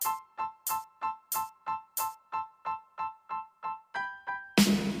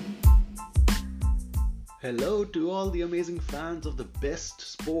Hello to all the amazing fans of the best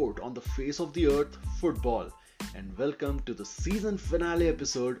sport on the face of the earth, football, and welcome to the season finale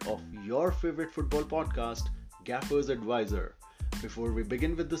episode of your favorite football podcast, Gaffer's Advisor. Before we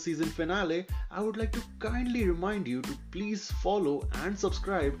begin with the season finale, I would like to kindly remind you to please follow and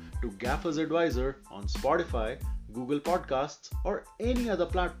subscribe to Gaffer's Advisor on Spotify, Google Podcasts, or any other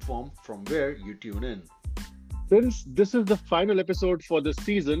platform from where you tune in. Since this is the final episode for this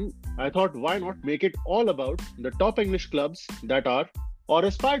season, I thought why not make it all about the top English clubs that are or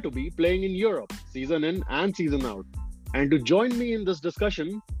aspire to be playing in Europe, season in and season out. And to join me in this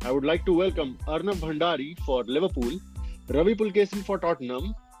discussion, I would like to welcome Arnav Bhandari for Liverpool, Ravi Pulkesin for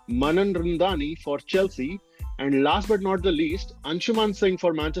Tottenham, Manan Rindani for Chelsea, and last but not the least, Anshumaan Singh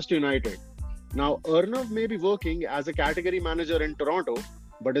for Manchester United. Now, Arnav may be working as a category manager in Toronto,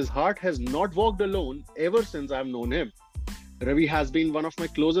 but his heart has not walked alone ever since I've known him. Ravi has been one of my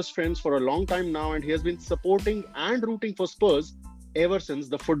closest friends for a long time now, and he has been supporting and rooting for Spurs ever since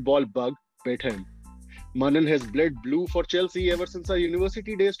the football bug bit him. Manan has bled blue for Chelsea ever since our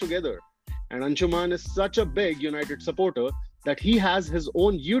university days together. And Anshuman is such a big United supporter that he has his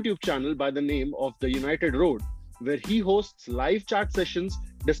own YouTube channel by the name of The United Road, where he hosts live chat sessions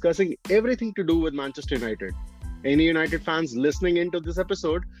discussing everything to do with Manchester United. Any United fans listening into this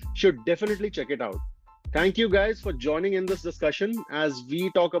episode should definitely check it out. Thank you guys for joining in this discussion as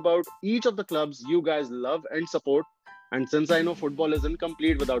we talk about each of the clubs you guys love and support. And since I know football is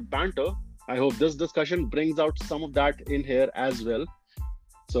incomplete without banter, I hope this discussion brings out some of that in here as well.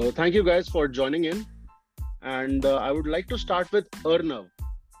 So thank you guys for joining in. And I would like to start with Arnav.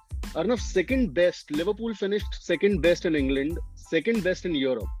 Arnav, second best. Liverpool finished second best in England, second best in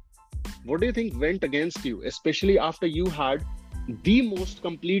Europe. What do you think went against you, especially after you had the most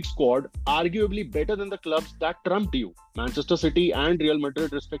complete squad, arguably better than the clubs that trumped you, Manchester City and Real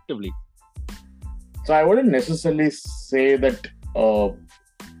Madrid respectively? So I wouldn't necessarily say that.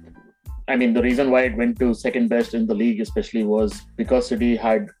 The reason why it went to second best in the league, especially, was because City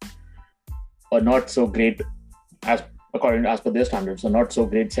had a not so great, as per their standards, a not so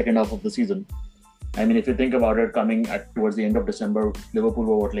great second half of the season. I mean, if you think about it, towards the end of December, Liverpool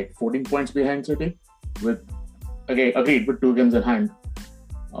were 14 points behind City, agreed with 2 games in hand,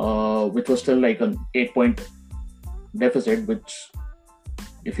 which was still like an 8-point deficit. Which,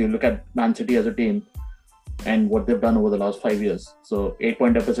 if you look at Man City as a team and what they've done over the last 5 years, so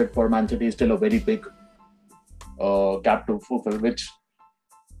 8-point deficit for Man City is still a very big gap to fulfill. Which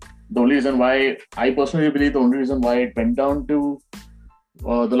I personally believe the only reason why it went down to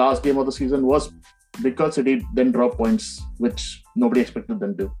the last game of the season was because City then dropped points, which nobody expected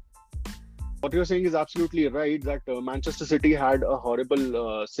them to. What you're saying is absolutely right, that Manchester City had a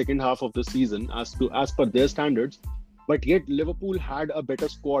horrible second half of the season as per their standards, but yet Liverpool had a better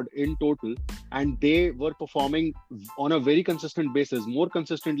squad in total, and they were performing on a very consistent basis, more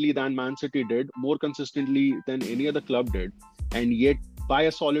consistently than Man City did, more consistently than any other club did, and yet by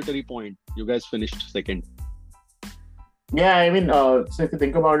a solitary point, you guys finished second. Yeah, so if you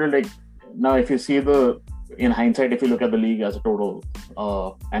think about it, now if you see in hindsight, if you look at the league as a total,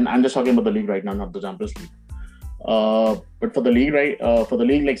 and I'm just talking about the league right now, not the Champions League. But for the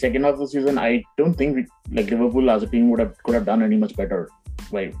league, second half of the season, I don't think Liverpool as a team could have done any much better.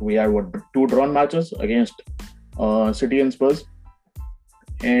 We had 2 drawn matches against City and Spurs,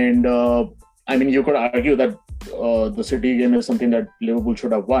 and you could argue that the City game is something that Liverpool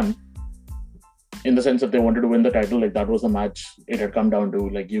should have won. In the sense, if they wanted to win the title, that was the match it had come down to.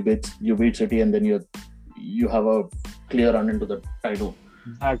 You beat City, and then you have a clear run into the title.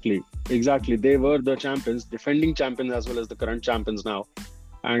 Exactly. They were the champions, defending champions as well as the current champions now.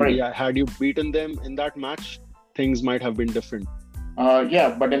 And right. Yeah, had you beaten them in that match, things might have been different.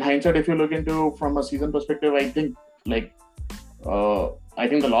 But in hindsight, if you look into from a season perspective, I think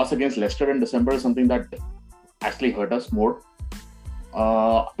the loss against Leicester in December is something that actually hurt us more.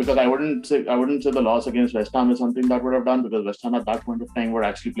 Because I wouldn't say the loss against West Ham is something that would have done, because West Ham at that point of time were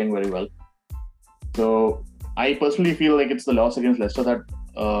actually playing very well. So I personally feel like it's the loss against Leicester that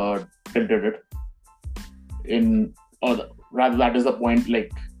tilted it. That is the point.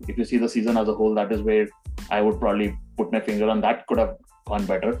 If you see the season as a whole, that is where I would probably put my finger on. That could have gone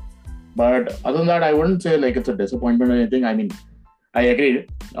better. But other than that, I wouldn't say it's a disappointment or anything. I agree.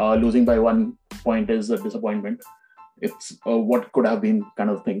 Losing by 1 point is a disappointment. It's what could have been kind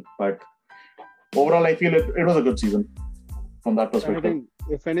of thing. But overall, I feel it was a good season from that perspective.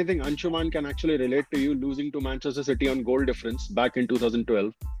 If anything, Anshuman can actually relate to you losing to Manchester City on goal difference back in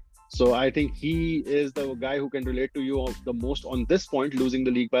 2012. So I think he is the guy who can relate to you the most on this point, losing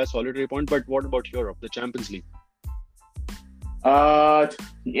the league by a solitary point. But what about Europe, the Champions League?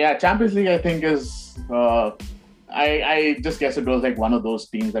 Yeah, Champions League I think is I just guess it was like one of those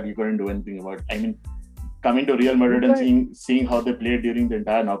teams that you couldn't do anything about. I mean, coming to Real Madrid and seeing how they played during the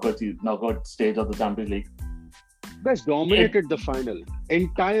entire knockout stage of the Champions League. Guys dominated the final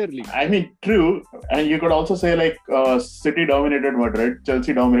entirely. I mean, true, and you could also say like City dominated Madrid,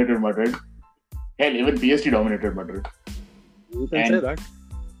 Chelsea dominated Madrid, hell, even PSG dominated Madrid. You can say that.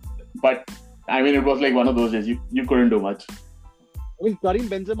 But I mean, it was like one of those days you couldn't do much. I mean, Karim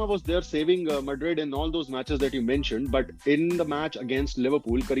Benzema was there saving Madrid in all those matches that you mentioned, but in the match against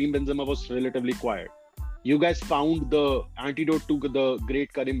Liverpool, Karim Benzema was relatively quiet. You guys found the antidote to the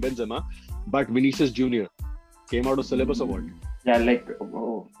great Karim Benzema, but Vinicius Jr. came out of syllabus or what? Yeah, like,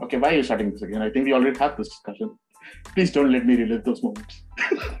 oh, okay, why are you starting this again? I think we already had this discussion. Please don't let me relive those moments.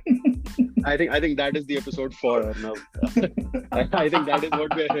 I think that is the episode for Arnav. I think that is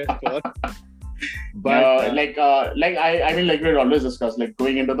what we're here for. But I mean, like we always discussed, like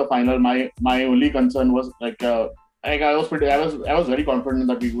going into the final, my only concern was I was very confident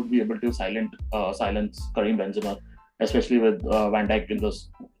that we would be able to silence Karim Benzema, especially with Van Dijk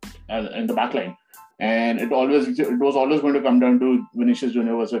in the back line. And it was always going to come down to Vinicius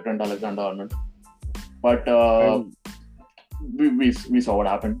Junior versus Trent Alexander-Arnold. But we saw what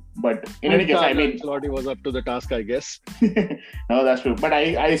happened. But in any case, I mean, Ancelotti was up to the task, I guess. No, that's true. But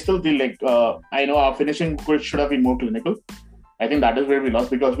I still feel like I know our finishing should have been more clinical. I think that is where we lost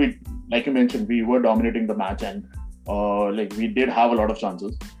because we, like you mentioned, we were dominating the match and like we did have a lot of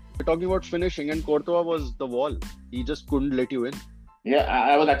chances. We're talking about finishing, and Courtois was the wall. He just couldn't let you in. Yeah,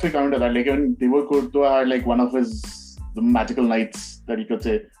 I was actually coming to that. Like even Thibaut Courtois had like one of the magical nights that you could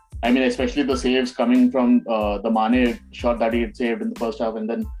say. I mean, especially the saves coming from the Mane shot that he had saved in the first half, and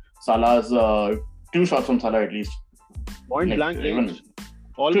then Salah's 2 shots from Salah at least. Point blank range.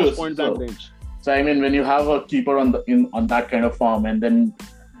 Almost point blank range. So I mean, when you have a keeper on that kind of form, and then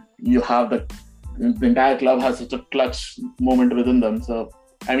you have the entire club has such a clutch moment within them. So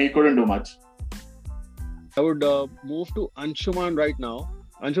I mean, you couldn't do much. I would move to Anshumaan right now.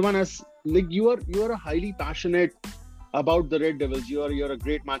 Anshumaan, has like you are a highly passionate about the Red Devils. You're a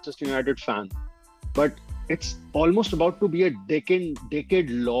great Manchester United fan, but it's almost about to be a decade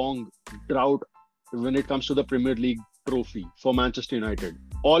long drought when it comes to the Premier League trophy for Manchester United.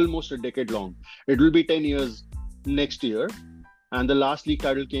 Almost a decade long. It will be 10 years next year, and the last league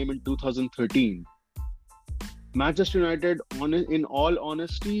title came in 2013. Manchester United, in all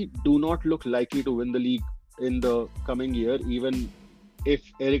honesty, do not look likely to win the league in the coming year, even if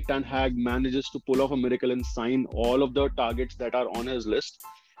Erik ten Hag manages to pull off a miracle and sign all of the targets that are on his list.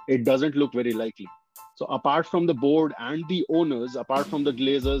 It doesn't look very likely. So apart from the board and the owners, apart from the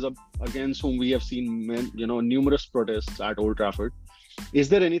Glazers against whom we have seen numerous protests at Old Trafford, is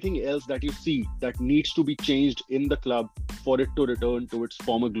there anything else that you see that needs to be changed in the club for it to return to its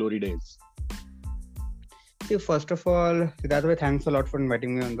former glory days? See, first of all, Siddharth, thanks a lot for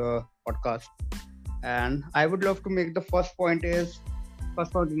inviting me on the podcast. And I would love to make the first point in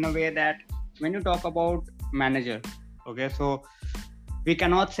a way that when you talk about manager, okay, so we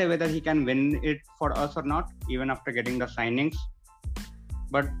cannot say whether he can win it for us or not, even after getting the signings.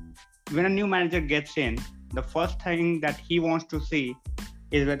 But when a new manager gets in, the first thing that he wants to see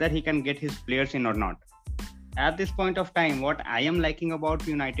is whether he can get his players in or not. At this point of time, what I am liking about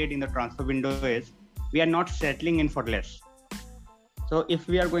United in the transfer window is we are not settling in for less. So if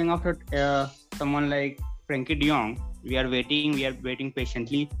we are going after someone like Frankie de Jong, we are waiting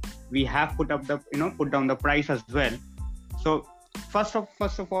patiently. We have put down the price as well. So first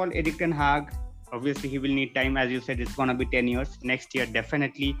of all, Erik ten Hag, obviously he will need time. As you said, it's gonna be 10 years. Next year,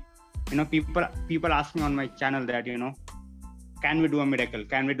 definitely. People ask me on my channel that, can we do a miracle?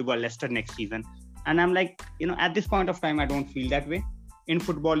 Can we do a Leicester next season? And I'm like, at this point of time, I don't feel that way. In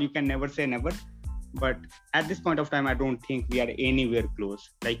football, you can never say never. But at this point of time, I don't think we are anywhere close.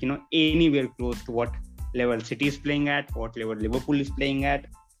 Anywhere close to what level City is playing at, what level Liverpool is playing at.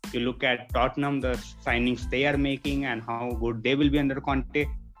 You look at Tottenham, the signings they are making and how good they will be under Conte.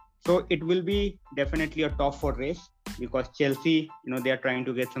 So it will be definitely a top 4 race because Chelsea, they are trying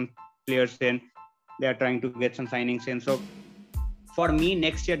to get some players in. They are trying to get some signings in. So for me,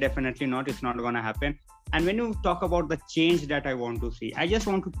 next year, definitely not. It's not going to happen. And when you talk about the change that I want to see, I just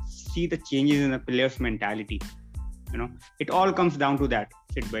want to see the changes in the players' mentality. It all comes down to that,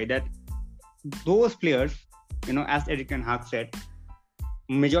 Sidbhai, that those players, as Erik ten Hag said,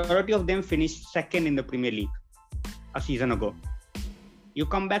 majority of them finished second in the Premier League a season ago. You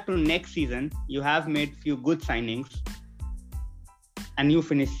come back to next season, you have made few good signings and you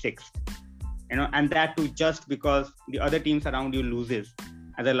finish 6th. And that too just because the other teams around you loses.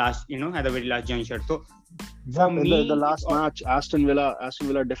 at the last, at the very last juncture. So Yeah, for in me, the last match, Aston Villa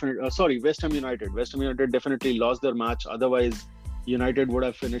definitely. West Ham United. West Ham United definitely lost their match. Otherwise, United would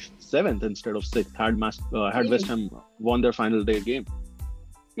have finished 7th instead of 6th had West Ham won their final day game.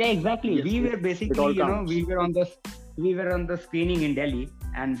 yeah, exactly. Yes, We were it basically, all counts. we were on the screening in Delhi,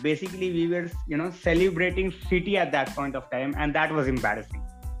 and basically we were, celebrating City at that point of time, and that was embarrassing,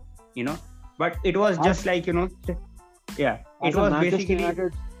 But it was just like, yeah, As it a was Manchester basically.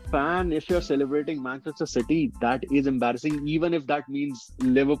 United fan, if you're celebrating Manchester City, that is embarrassing. Even if that means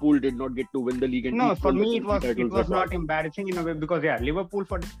Liverpool did not get to win the league and No, for equal the me it Chelsea was titles not record. embarrassing in a way, because Liverpool,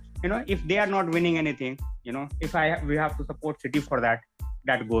 for if they are not winning anything, if we have to support City for that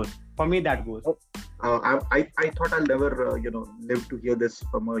goes. For me, that goes. I thought I'll never live to hear this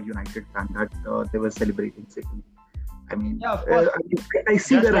from a United fan that they were celebrating City. I mean, Yeah, of course. I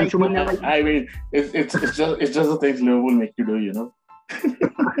see Just where like Anshumaan. I mean, it's just the things Liverpool make you do,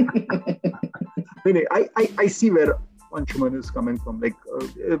 I see where Anshumaan is coming from. Like,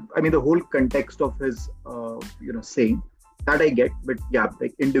 the whole context of his, saying that I get, but yeah,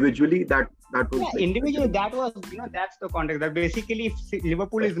 like individually, that was. Yeah, like, individually, that was, that's the context. That basically, if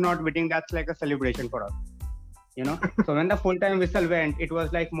Liverpool is not winning, that's like a celebration for us. So when the full-time whistle went, it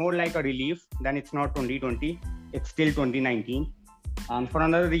was like more like a relief. Then it's not 2020, it's still 2019, and for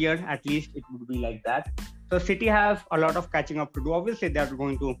another year at least it would be like that. So City have a lot of catching up to do. Obviously, they are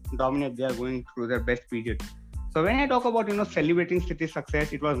going to dominate. They are going through their best period. So when I talk about celebrating City's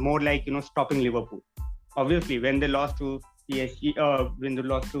success, it was more like stopping Liverpool. Obviously, when they lost to PSG, when they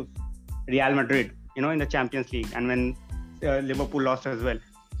lost to Real Madrid, in the Champions League, and when Liverpool lost as well.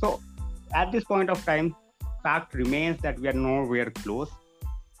 So at this point of time, fact remains that we are nowhere close,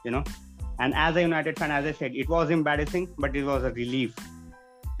 And as a United fan, as I said, it was embarrassing, but it was a relief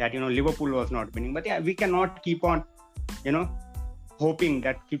that Liverpool was not winning. But yeah, we cannot keep on, hoping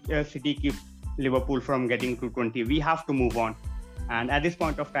that City keeps Liverpool from getting to 20. We have to move on. And at this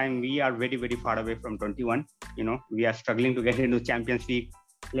point of time, we are very, very far away from 21. We are struggling to get into Champions League,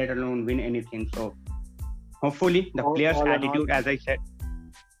 let alone win anything. So hopefully the players' attitude, as I said.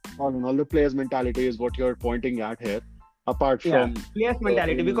 All in all, the players' mentality is what you're pointing at here. Apart from players'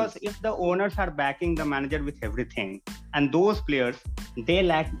 mentality, because if the owners are backing the manager with everything, and those players, they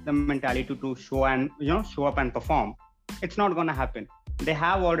lack the mentality to show up and perform, it's not going to happen. They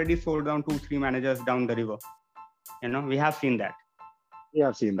have already sold down 2-3 managers down the river. We have seen that. We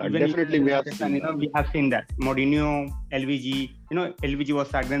have seen that. Even Definitely, we have seen that. We have seen that. Mourinho, LVG, LVG was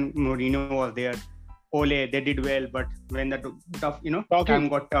sacked, then Mourinho was there. Ole, they did well, but when the tough, time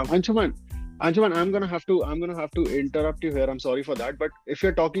got tough. Anshumaan, I'm gonna have to interrupt you here. I'm sorry for that, but if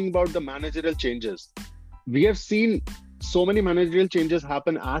you're talking about the managerial changes, we have seen so many managerial changes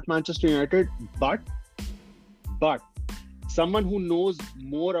happen at Manchester United, but someone who knows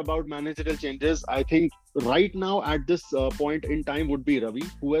more about managerial changes, I think right now at this point in time would be Ravi,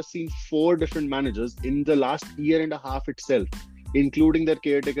 who has seen 4 different managers in the last year and a half itself, including their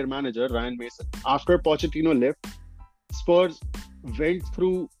caretaker manager, Ryan Mason. After Pochettino left, Spurs went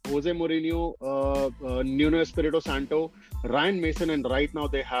through Jose Mourinho, Nuno Espirito Santo, Ryan Mason, and right now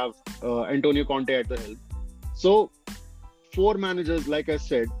they have Antonio Conte at the helm. So 4 managers, like I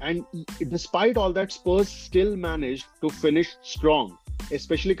said, and despite all that, Spurs still managed to finish strong,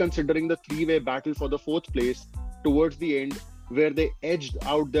 especially considering the 3-way battle for the 4th place towards the end, where they edged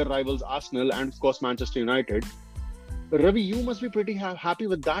out their rivals Arsenal and of course Manchester United. Ravi, you must be pretty happy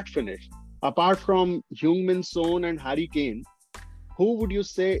with that finish. Apart from Heung-min Son and Harry Kane, who would you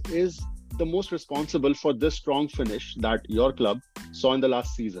say is the most responsible for this strong finish that your club saw in the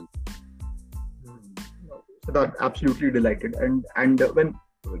last season? So that absolutely delighted. And when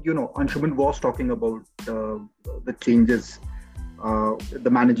Anshumaan was talking about the changes, the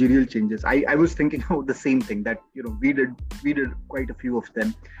managerial changes, I was thinking about the same thing, that we did quite a few of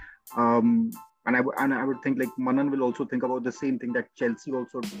them. And I would think like Manan will also think about the same thing, that Chelsea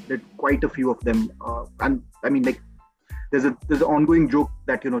also did quite a few of them. And I mean, like, there's an ongoing joke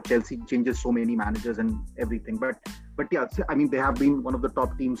that Chelsea changes so many managers and everything. But yeah, I mean, they have been one of the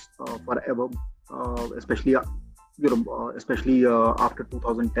top teams forever, especially after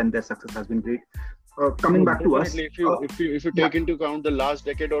 2010. Their success has been great. Coming back to us, if you take into account the last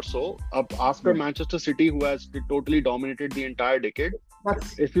decade or so, after Manchester City, who has totally dominated the entire decade.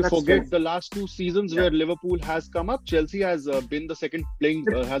 If you forget the last 2 seasons where Liverpool has come up, Chelsea has been playing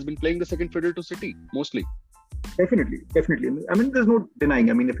the second fiddle to City mostly. Definitely. I mean, there's no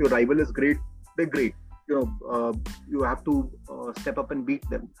denying. I mean, if your rival is great, they're great. You have to step up and beat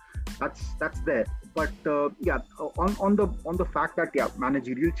them. that's there. But on the fact that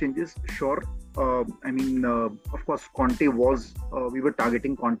managerial changes, sure. Of course, Conte was we were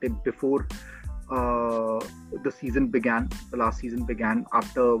targeting Conte before the season began. The last season began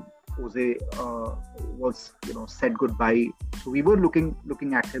after Jose was said goodbye. So we were looking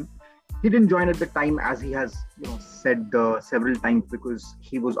at him. He didn't join at the time, as he has said several times, because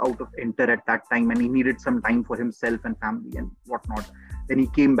he was out of Inter at that time and he needed some time for himself and family and whatnot. Then he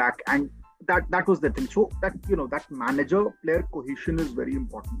came back, and that was the thing. So that that manager player cohesion is very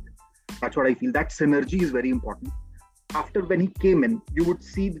important. That's what I feel. That synergy is very important. After, when he came in, you would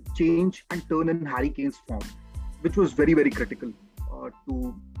see the change and turn in Harry Kane's form, which was very, very critical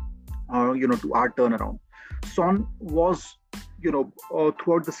to our turnaround. Son was,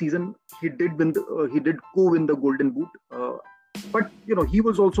 throughout the season, he did co-win the Golden Boot, but he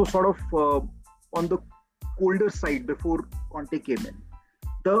was also sort of on the colder side before Conte came in.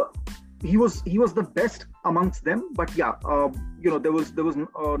 He was the best amongst them, but there was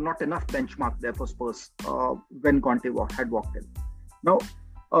not enough benchmark there for Spurs when Conte had walked in. Now,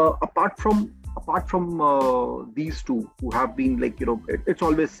 apart from these two who have been it's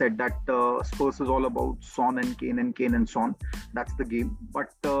always said that Spurs is all about Son and Kane and Son. That's the game.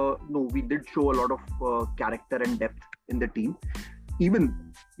 But no, we did show a lot of character and depth in the team.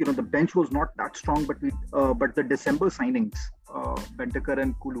 Even the bench was not that strong, but the December signings, Bentancur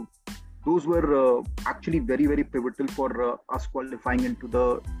and Kulu, those were actually very, very pivotal for us qualifying into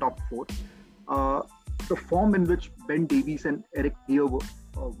the top four. The form in which Ben Davies and Eric Dier were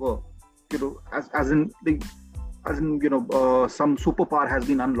some superpower has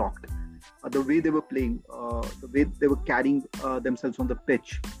been unlocked. The way they were playing, the way they were carrying themselves on the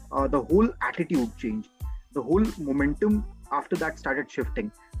pitch, the whole attitude changed. The whole momentum after that started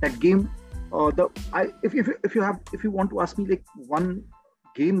shifting. That game, if you want to ask me one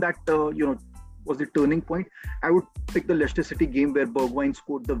game that was the turning point, I would pick the Leicester City game where Bergwijn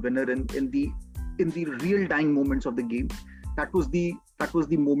scored the winner in the real dying moments of the game. That was the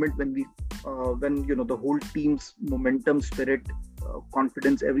moment when the whole team's momentum, spirit,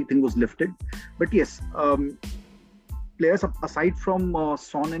 confidence, everything was lifted. But yes, players aside from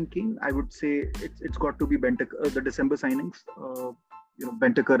Son and Kane, I would say it's got to be Bentancur, the December signings,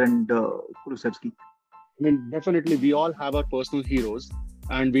 Bentancur and Kulusevski. I mean, definitely we all have our personal heroes,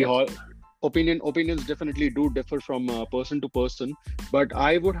 and we all opinions definitely do differ from person to person. But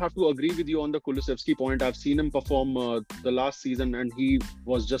I would have to agree with you on the Kulusevski point. I've seen him perform the last season, and he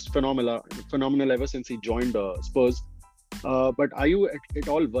was just phenomenal ever since he joined Spurs. But are you at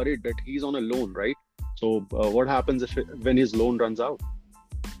all worried that he's on a loan, right? So what happens when his loan runs out?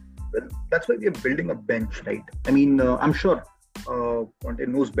 Well, that's why we are building a bench, right? I mean, I'm sure Conte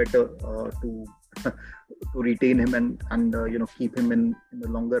knows better to retain him and keep him in the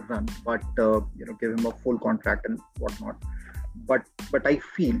longer run, but give him a full contract and whatnot. But I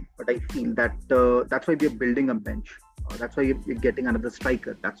feel that that's why we are building a bench. That's why we're getting another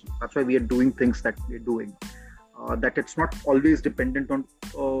striker. That's why we are doing things that we're doing. That it's not always dependent on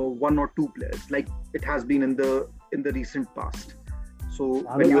one or two players like it has been in the recent past. So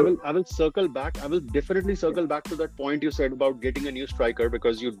I will circle back. I will definitely circle back to that point you said about getting a new striker,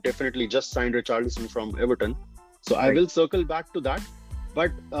 because you definitely just signed Richarlison from Everton. So right. I will circle back to that.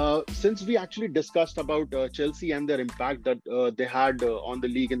 But since we actually discussed about Chelsea and their impact that they had on the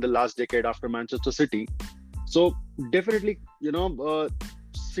league in the last decade after Manchester City, so definitely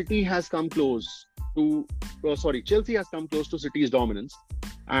Chelsea has come close to City's dominance.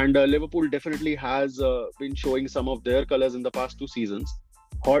 And Liverpool definitely has been showing some of their colours in the past 2 seasons.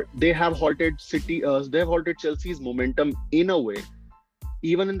 They have halted Chelsea's momentum in a way.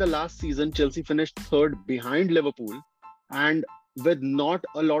 Even in the last season, Chelsea finished third behind Liverpool, and with not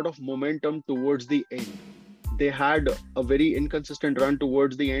a lot of momentum towards the end. They had a very inconsistent run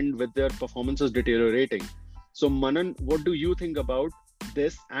towards the end with their performances deteriorating. So Manan, what do you think about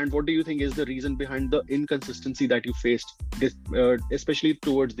this, and what do you think is the reason behind the inconsistency that you faced, especially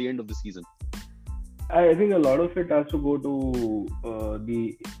towards the end of the season? I think a lot of it has to go to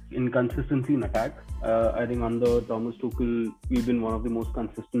the inconsistency in attack. I think under Thomas Tuchel, we've been one of the most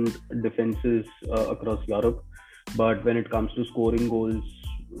consistent defenses across Europe. But when it comes to scoring goals,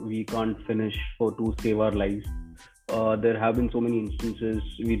 we can't finish to save our lives. There have been so many instances.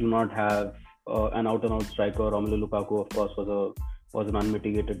 We do not have an out-and-out striker. Romelu Lukaku, of course, was an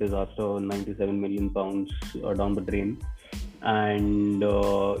unmitigated disaster, 97 million pounds down the drain. And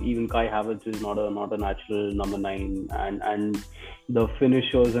even Kai Havertz is not a natural number 9, and the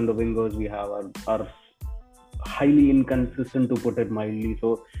finishers and the wingers we have are highly inconsistent, to put it mildly.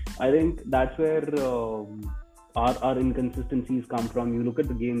 So I think that's where our inconsistencies come from. You look at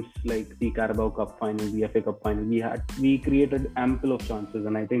the games like the Carabao Cup final, the FA Cup final. We created ample of chances,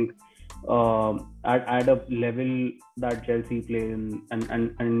 and I think at a level that Chelsea play in,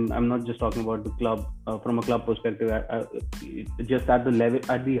 and I'm not just talking about the club from a club perspective. Just at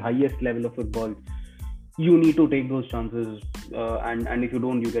the highest level of football, you need to take those chances, and if you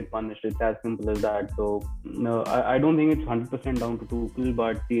don't, you get punished. It's as simple as that. So no, I don't think it's 100% down to Tuchel,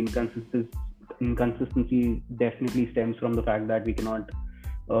 but the inconsistency definitely stems from the fact that we cannot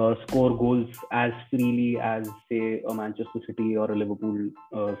score goals as freely as, say, a Manchester City or a Liverpool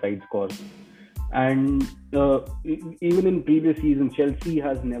side scores. And even in previous seasons, Chelsea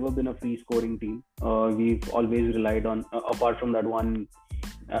has never been a free scoring team. We've always relied on, apart from that one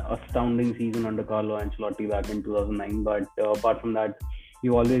astounding season under Carlo Ancelotti back in 2009, but apart from that, we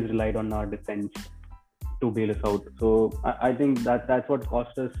always relied on our defense to bail us out. So I think that's what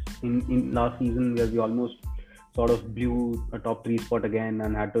cost us in last season, where we almost sort of blew a top 3 spot again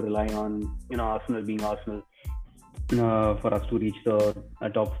and had to rely on Arsenal being Arsenal for us to reach the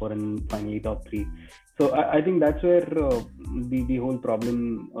top 4 and finally top 3. So I think that's where the whole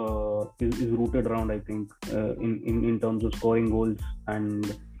problem is rooted around. I think in terms of scoring goals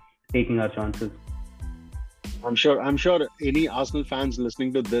and taking our chances. I'm sure any Arsenal fans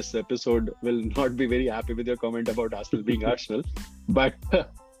listening to this episode will not be very happy with your comment about Arsenal being Arsenal, but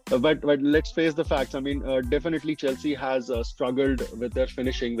let's face the facts. I mean, definitely Chelsea has struggled with their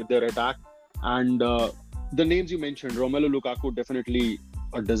finishing, with their attack, and the names you mentioned, Romelu Lukaku, definitely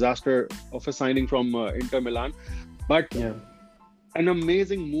a disaster of a signing from Inter Milan, but an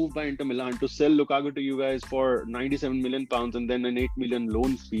amazing move by Inter Milan to sell Lukaku to you guys for £97 million and then an £8 million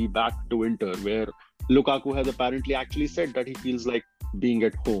loan fee back to Inter, where Lukaku has apparently actually said that he feels like being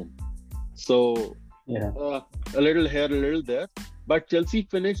at home. So a little here, a little there. But Chelsea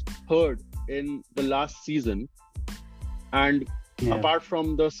finished third in the last season. And apart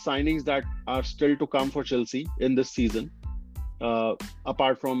from the signings that are still to come for Chelsea in this season,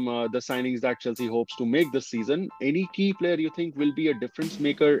 apart from the signings that Chelsea hopes to make this season, any key player you think will be a difference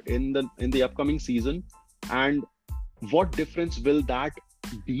maker in the upcoming season? And what difference will that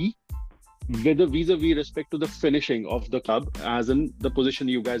be vis-a-vis respect to the finishing of the club, as in the position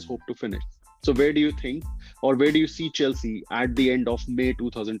you guys hope to finish? So where do you think, or where do you see Chelsea at the end of May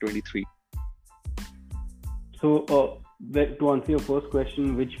 2023? So to answer your first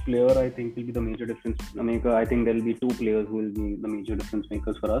question, which player I think will be the major difference maker, I think there will be 2 players who will be the major difference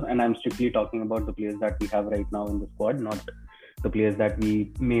makers for us. And I'm strictly talking about the players that we have right now in the squad, not the players that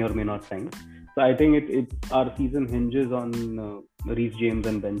we may or may not sign. So I think our season hinges on Reece James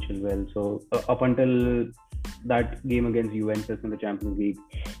and Ben Chilwell. So up until that game against Juventus in the Champions League,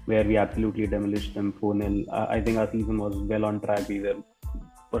 where we absolutely demolished them 4-0, I think our season was well on track. We were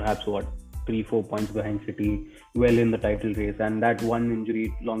perhaps 3-4 points behind City, well in the title race, and that one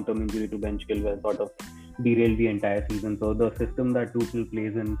long-term injury to Ben Chilwell sort of derailed the entire season. So the system that Tuchel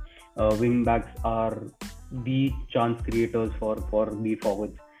plays in, wing backs are the chance creators for the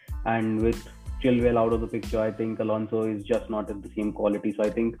forwards, and with Chilwell out of the picture, I think Alonso is just not at the same quality. So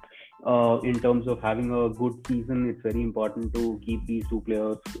I think in terms of having a good season, it's very important to keep these 2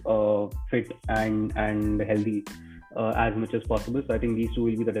 players fit and healthy as much as possible. So I think these 2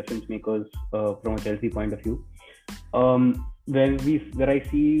 will be the difference makers from a Chelsea point of view. Where I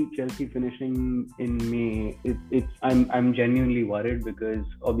see Chelsea finishing in May, I'm genuinely worried, because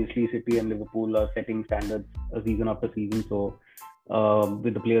obviously City and Liverpool are setting standards season after season. So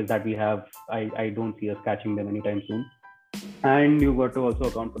with the players that we have, I don't see us catching them anytime soon. And you've got to also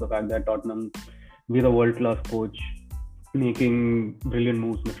account for the fact that Tottenham, with a world-class coach, making brilliant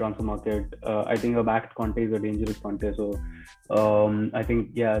moves in the transfer market. I think a backed Conte is a dangerous Conte. So I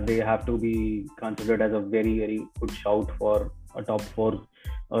think, they have to be considered as a very, very good shout for a top 4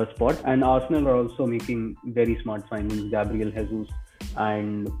 spot. And Arsenal are also making very smart signings. Gabriel Jesus,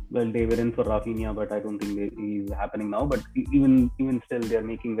 and they were in for Rafinha, but I don't think he's happening now. But even still, they're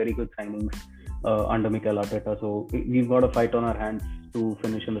making very good signings under Mikel Arteta. So we've got a fight on our hands to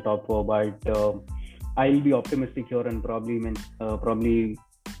finish in the top 4. But I'll be optimistic here and probably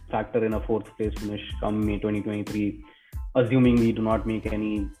factor in a 4th place finish come May 2023, assuming we do not make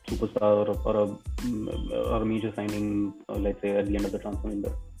any superstar or a major signing, let's say, at the end of the transfer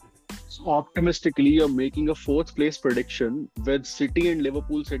window. So optimistically, you're making a 4th place prediction with City and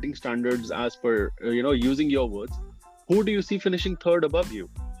Liverpool setting standards as per, using your words. Who do you see finishing 3rd above you?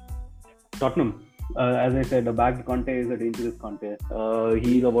 Tottenham. As I said, a backed Conte is a dangerous Conte.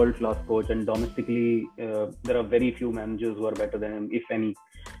 He's a world-class coach, and domestically, there are very few managers who are better than him, if any.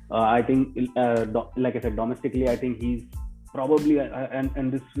 I think, like I said, domestically, I think he's probably,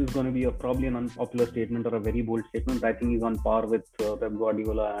 and this is going to be probably an unpopular statement or a very bold statement. I think he's on par with Pep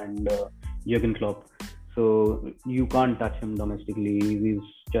Guardiola and Jurgen Klopp. So you can't touch him domestically. He's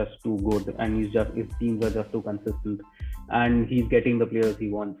just too good, and his teams are just too consistent, and he's getting the players he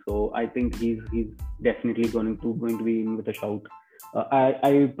wants. So I think he's definitely going to be in with a shout.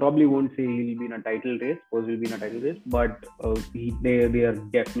 I probably won't say he'll be in a title race, Spurs will be in a title race, but they are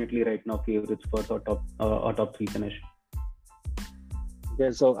definitely right now favorites for a top three finish.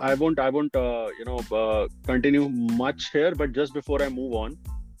 Okay, so I won't continue much here, but just before I move on,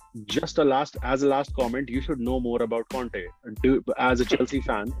 just as a last comment, you should know more about Conte. As a Chelsea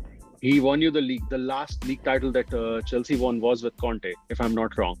fan, he won you the league. The last league title that Chelsea won was with Conte, if I'm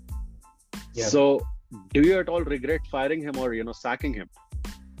not wrong. Yeah. So, do you at all regret firing him or sacking him?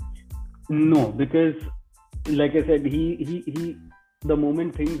 No, because like I said, he the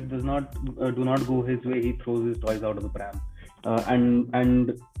moment things do not go his way, he throws his toys out of the pram.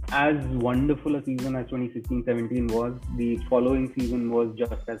 And as wonderful a season as 2016-17 was, the following season was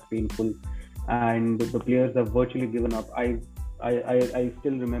just as painful, and the players have virtually given up. I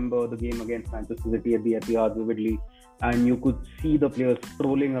still remember the game against Manchester City at the Etihad vividly, and you could see the players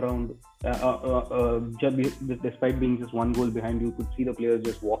strolling around. Despite being just one goal behind, you could see the players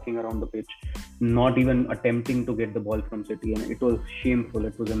just walking around the pitch, not even attempting to get the ball from City, and it was shameful.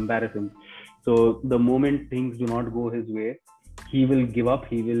 It was embarrassing. So the moment things do not go his way, he will give up.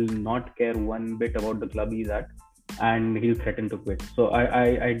 He will not care one bit about the club he's at, and he'll threaten to quit. So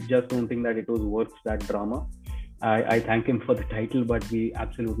I just don't think that it was worth that drama. I thank him for the title, but we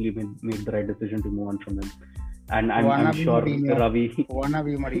absolutely made the right decision to move on from him. And I'm sure Ravi. Wanna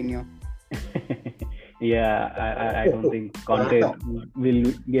be Mourinho. Yeah, I don't think Conte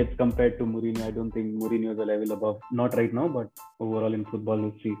will get compared to Mourinho. I don't think Mourinho is a level above. Not right now, but overall in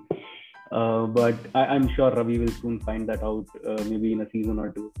football history. But I'm sure Ravi will soon find that out, maybe in a season or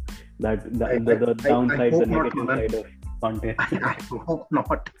two. That the downside, the negative side of Conte. I hope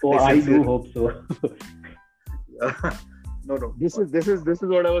not. Oh, I do hope so. No. This is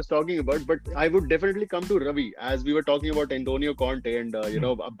what I was talking about. But I would definitely come to Ravi, as we were talking about Antonio Conte, and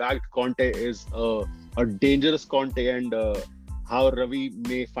a backed Conte is a dangerous Conte, and how Ravi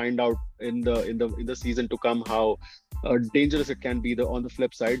may find out in the season to come how dangerous it can be on the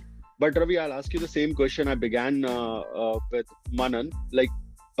flip side. But Ravi, I'll ask you the same question I began with Manan. Like,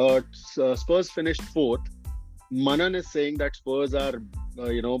 Spurs finished fourth. Manan is saying that Spurs are,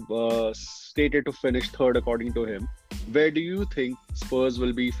 stated to finish third according to him. Where do you think Spurs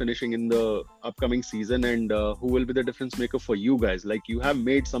will be finishing in the upcoming season, and who will be the difference maker for you guys? Like, you have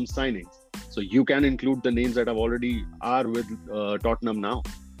made some signings, so you can include the names that have already are with Tottenham now.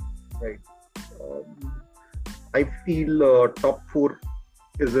 Right. I feel top four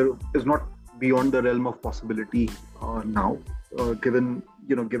is not beyond the realm of possibility now, given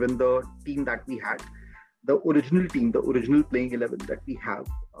the team that we had. The original team, the original playing 11 that we have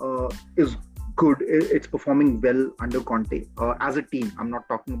is good. It's performing well under Conte as a team. I'm not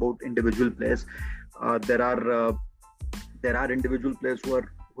talking about individual players. There are individual players who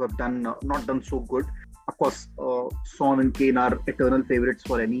have not done so good. Of course, Son and Kane are eternal favorites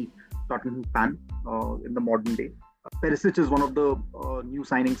for any Tottenham fan in the modern day. Perisic is one of the new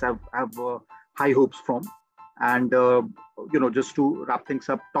signings I have high hopes from. And just to wrap things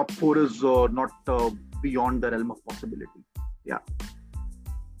up, top four is not beyond the realm of possibility. Yeah.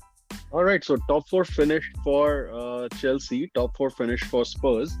 All right. So top four finished for Chelsea. Top four finished for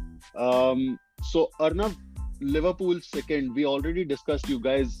Spurs. So Arnav, Liverpool second. We already discussed. You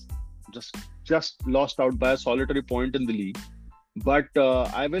guys just lost out by a solitary point in the league. But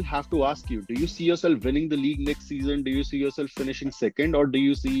I will have to ask you, do you see yourself winning the league next season? Do you see yourself finishing second, or do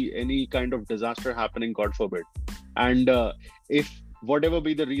you see any kind of disaster happening, God forbid? And if whatever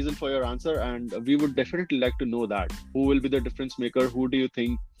be the reason for your answer, and we would definitely like to know that. Who will be the difference maker? Who do you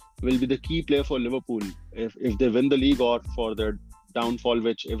think will be the key player for Liverpool if they win the league, or for their downfall,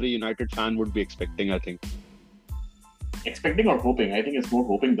 which every United fan would be expecting, I think? Expecting or hoping? I think it's more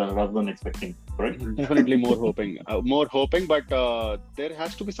hoping rather than expecting, correct? Definitely more hoping. But there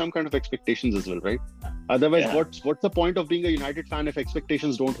has to be some kind of expectations as well, right? Otherwise, what's the point of being a United fan if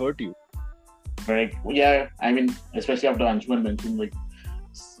expectations don't hurt you? Right. Yeah. I mean, especially after Anshumaan mentioned, like,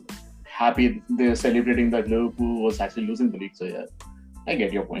 happy they're celebrating that Liverpool was actually losing the league. So yeah, I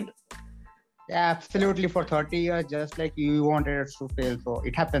get your point. Yeah, absolutely. For 30 years, just like you wanted it to fail, so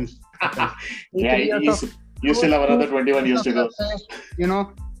it happens. Yeah, you still have another 21 years to go.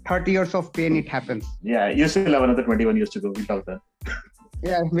 30 years of pain, it happens. Yeah, you still have another 21 years to go. We'll talk that.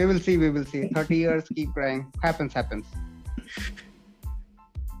 Yeah, we will see. 30 years, keep crying. Happens.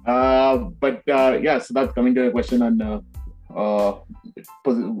 So that's coming to a question on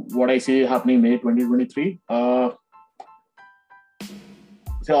what I see happening May 2023.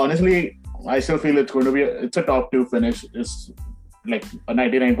 So honestly, I still feel it's going to be it's a top 2 finish. It's like a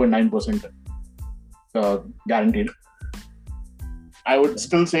 99.9% guaranteed. I would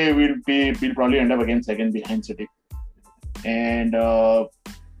still say we'll probably end up again second behind City. And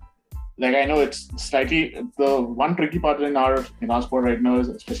like I know it's slightly the one tricky part in our sport right now is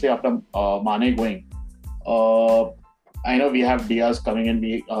especially after Mane going. I know we have Diaz coming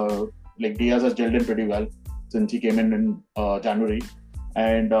in. Like Diaz has gelled in pretty well since he came in January,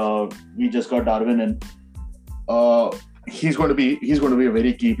 and we just got Darwin in. He's going to be a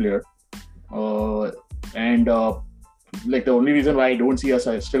very key player, and like the only reason why I don't see us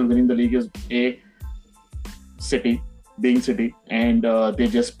still winning the league is City, and they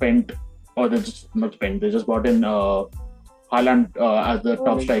just spent, or they just not spent, they just bought in Haaland as the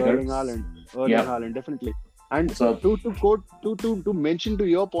top striker. Haaland, definitely. And So- to mention to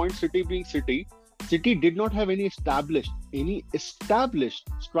your point, City being City did not have any established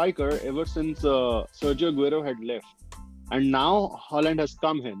striker ever since Sergio Aguero had left, and now Haaland has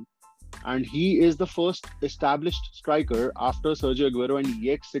come in, and he is the first established striker after Sergio Aguero, and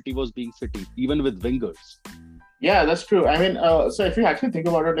yet City was being City, even with wingers. Yeah, that's true. I mean, so if you actually think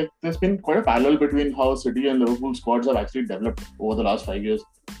about it, like there's been quite a parallel between how City and Liverpool squads have actually developed over the last 5 years.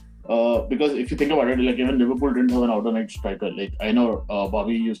 Because if you think about it, like even Liverpool didn't have an out-and-out striker. Like I know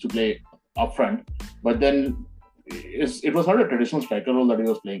Bobby used to play up front, but then it was not a traditional striker role that he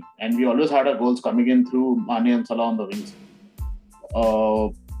was playing, and we always had our goals coming in through Mane and Salah on the wings.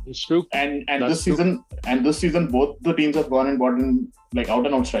 It's true. And That's this season, both the teams have gone and bought in like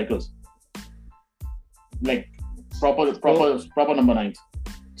out-and-out strikers, like proper number 9s.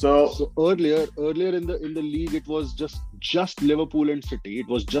 So earlier in the league, it was just Liverpool and City. It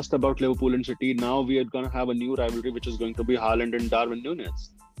was just about Liverpool and City. Now we are going to have a new rivalry, which is going to be Haaland and Darwin Núñez.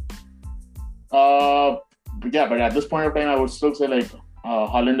 Yeah, but at this point of time, I would still say like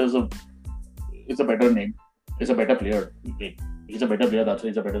Haaland is a better name. Is a better player. He's a better player. That's why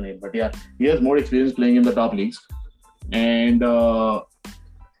he's a better name. But yeah, he has more experience playing in the top leagues, and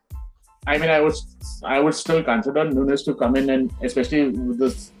I mean, I would still consider Núñez to come in, and especially with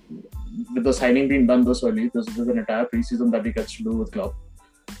the signing being done this early, this is an entire preseason that he gets to do with Klopp,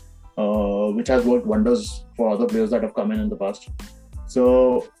 which has worked wonders for other players that have come in the past.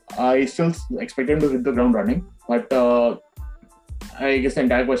 So I still expect him to hit the ground running, but I guess the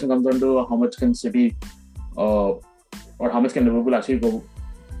entire question comes down to how much can City or how much can Liverpool actually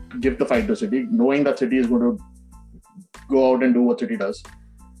give the fight to City, knowing that City is going to go out and do what City does.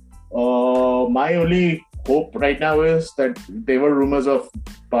 My only hope right now is that there were rumors of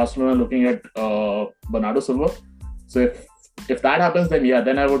Barcelona looking at Bernardo Silva. So if that happens,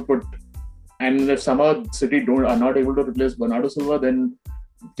 then I would put. And if somehow City are not able to replace Bernardo Silva, then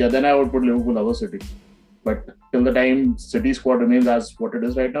I would put Liverpool over City. But till the time City squad remains as what it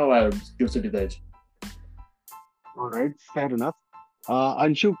is right now, I would give City the edge. All right, fair enough.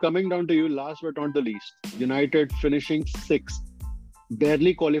 Anshu, coming down to you, last but not the least, United finishing 6th,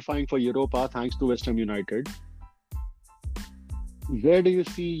 barely qualifying for Europa thanks to West Ham United. Where do you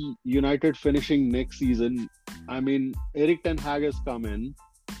see United finishing next season? I mean, Erik ten Hag has come in.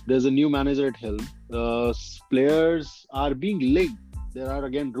 There's a new manager at helm. Players are being linked. There are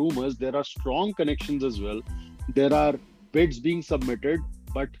again rumors. There are strong connections as well. There are bids being submitted,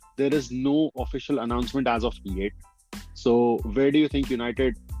 but there is no official announcement as of yet. So where do you think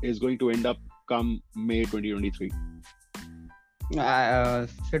United is going to end up come May 2023?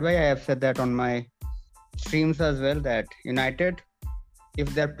 Sidbhai, I have said that on my streams as well, that United,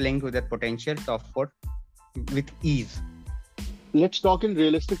 if they're playing to their potential, top 4 with ease. Let's talk in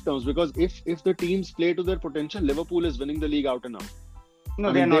realistic terms, because if the teams play to their potential, Liverpool is winning the league out and out.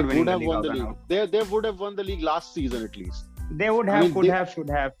 No, they're not winning the league won out the and league. out. They would have won the league last season at least. They would have, could have, should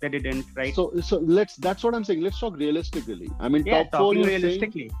have. They didn't, right? So that's what I'm saying. Let's talk realistically. I mean, Yeah, top 4. talking You're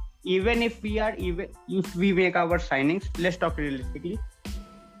realistically. saying, If we make our signings, let's talk realistically.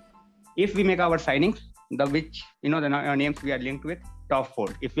 If we make our signings, the names we are linked with, top 4.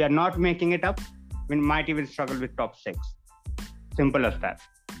 If we are not making it up, we might even struggle with top 6. Simple as that.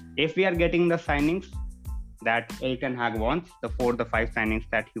 If we are getting the signings that Erik ten Hag wants, the 5 signings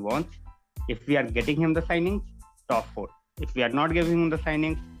that he wants, if we are getting him the signings, top 4. If we are not giving him the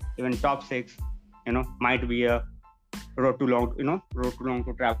signings, even top 6, might be a road too long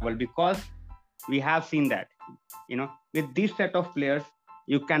to travel, because we have seen that, with this set of players,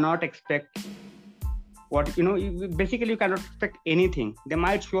 you cannot expect you cannot expect anything. They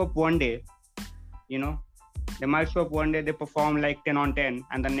might show up one day, They might show up one day, they perform like 10 on 10,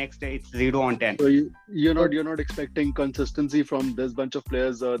 and the next day it's 0 on 10. So you're not expecting consistency from this bunch of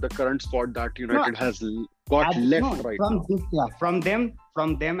players. The current squad that United has got left right now. From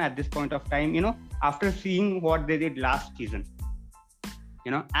them at this point of time, after seeing what they did last season,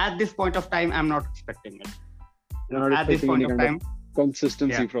 at this point of time, I'm not expecting it. You're not At this point of time,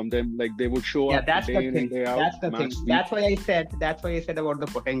 consistency from them, like they would show up day in and day out. That's the thing. That's why I said about the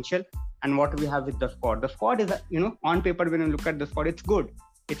potential and what we have with the squad. The squad is, on paper, when you look at the squad, it's good.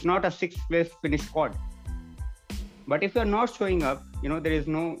 It's not a 6th place finished squad. But if you're not showing up, there is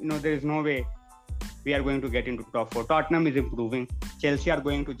no way we are going to get into top 4. Tottenham is improving. Chelsea are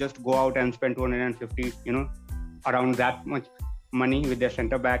going to just go out and spend 250, around that much money with their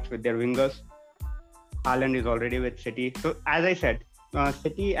centre backs, with their wingers. Haaland is already with City. So as I said,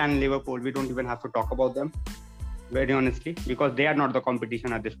 City and Liverpool, we don't even have to talk about them, very honestly, because they are not the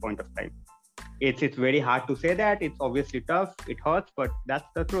competition at this point of time. It's very hard to say that. It's obviously tough. It hurts, but that's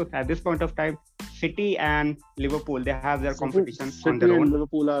the truth. At this point of time, City and Liverpool, they have their competition on their own.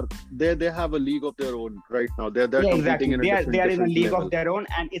 Liverpool they have a league of their own right now. They're competing exactly. in They are in a league level. of their own,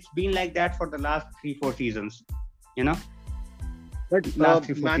 and it's been like that for the last 3-4 seasons. But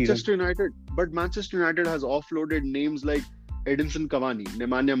Manchester United has offloaded names like Edinson Cavani,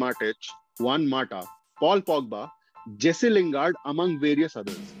 Nemanja Matic, Juan Mata, Paul Pogba, Jesse Lingard, among various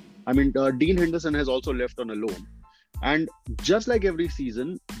others. I mean, Dean Henderson has also left on a loan. And just like every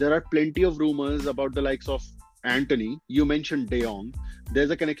season, there are plenty of rumors about the likes of Antony. You mentioned De Jong.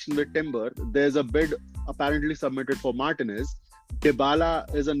 There's a connection with Timber. There's a bid apparently submitted for Martinez.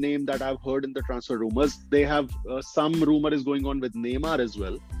 Dybala is a name that I've heard in the transfer rumors. They have some rumor is going on with Neymar as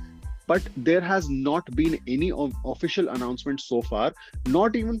well. But there has not been any official announcement so far.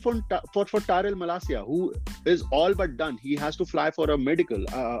 Not even for Tyrell Malacia, who is all but done. He has to fly for a medical,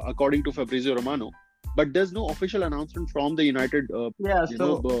 according to Fabrizio Romano. But there's no official announcement from the United.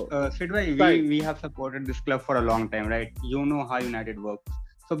 Sidwai, we have supported this club for a long time, right? You know how United works.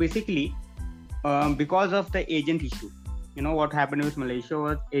 So basically, because of the agent issue, what happened with Malaysia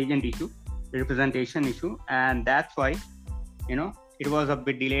was agent issue, representation issue, and that's why, it was a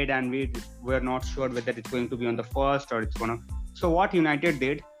bit delayed, and we were not sure whether it's going to be on the 1st or it's gonna. So what United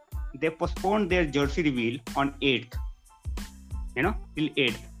did, they postponed their jersey reveal on 8th, till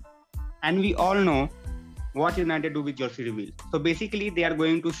 8th, and we all know what United do with jersey reveal. So basically, they are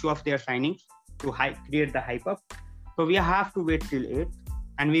going to show off their signings to create the hype up. So we have to wait till 8th,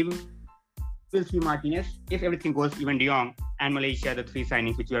 and we will see Martinez if everything goes, even De Jong and Malaysia, the 3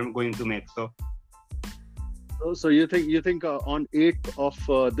 signings which we are going to make. So you think on 8th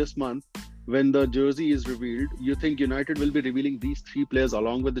of this month, when the jersey is revealed, you think United will be revealing these 3 players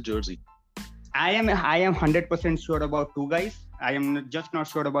along with the jersey? I am 100% sure about 2 guys. I am just not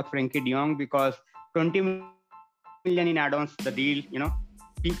sure about Frankie De Jong, because 20 million in add-ons, the deal,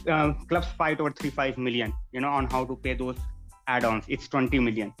 clubs fight over 3-5 million, on how to pay those add-ons. It's 20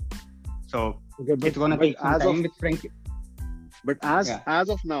 million. So it's going to take some time with Frankie. But as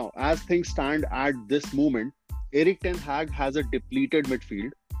of now, as things stand at this moment, Erik ten Hag has a depleted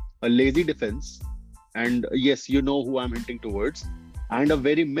midfield, a lazy defense, and yes, you know who I'm hinting towards, and a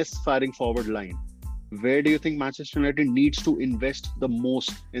very misfiring forward line. Where do you think Manchester United needs to invest the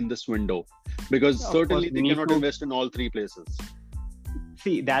most in this window? Because certainly they cannot invest in all 3 places.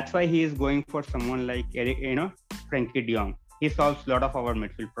 See, that's why he is going for someone like Frankie De Jong. He solves a lot of our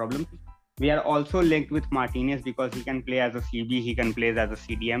midfield problems. We are also linked with Martinez because he can play as a CB, he can play as a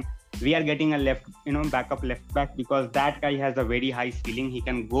CDM. We are getting a backup left back because that guy has a very high ceiling. He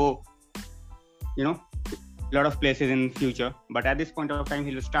can go, a lot of places in future. But at this point of time,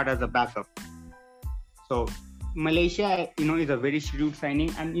 he will start as a backup. So Malaysia, is a very shrewd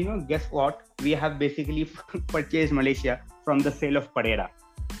signing. And, guess what? We have basically purchased Malaysia from the sale of Pereira.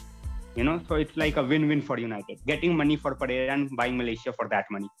 So it's like a win-win for United. Getting money for Pereira and buying Malaysia for that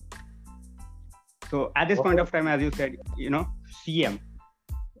money. So at this point of time, as you said, CM,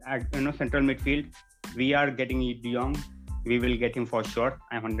 at central midfield, we are getting De Jong. We will get him for sure.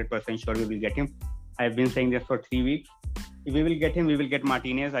 I'm 100% sure we will get him. I've been saying this for 3 weeks. If we will get him, we will get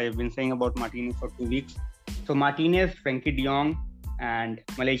Martinez. I have been saying about Martinez for 2 weeks. So Martinez, Frankie De Jong, and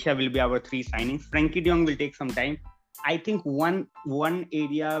Malaysia will be our 3 signings. Frankie De Jong will take some time. I think one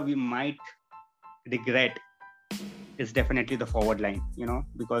area we might regret is definitely the forward line,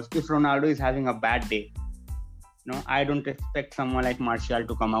 because if Ronaldo is having a bad day, I don't expect someone like Martial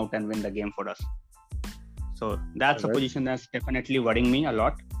to come out and win the game for us. So that's a position that's definitely worrying me a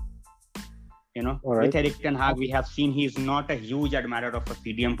lot. With Erik ten Hag, we have seen he's not a huge admirer of a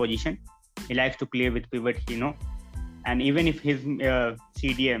CDM position. He likes to play with pivot, and even if his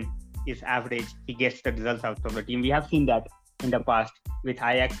CDM is average, he gets the results out of the team. We have seen that in the past with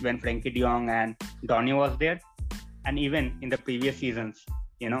Ajax when Frankie de Jong and Donny was there, and even in the previous seasons,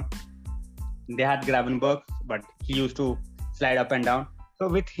 they had Gravenberch, but he used to slide up and down. So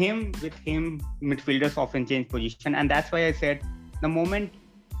with him, midfielders often change position, and that's why I said the moment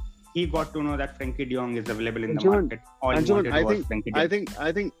he got to know that Frankie de Jong is available in the market, all he wanted was Frankie de Jong.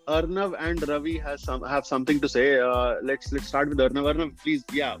 I think Arnav and Ravi have something to say. Let's start with Arnav. Arnav, please,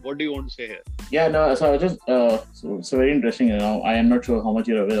 what do you want to say here? Yeah, no, so I was just so very interesting. I am not sure how much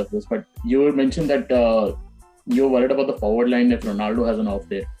you're aware of this, but you mentioned that you're worried about the forward line if Ronaldo has an off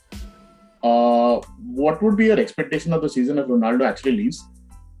day. What would be your expectation of the season if Ronaldo actually leaves?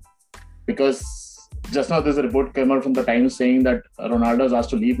 Because just now there's a report came out from the Times saying that Ronaldo is asked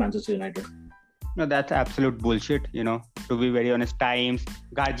to leave Manchester United. No, that's absolute bullshit, to be very honest. Times,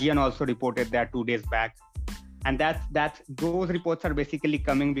 Guardian also reported that 2 days back. And those reports are basically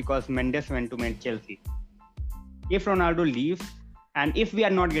coming because Mendes went to Chelsea. If Ronaldo leaves, and if we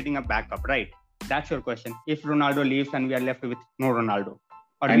are not getting a backup, right? That's your question. If Ronaldo leaves and we are left with no Ronaldo,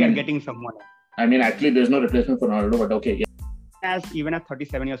 or we are getting someone else. I mean, actually, there's no replacement for Ronaldo, but okay. Yeah. As even at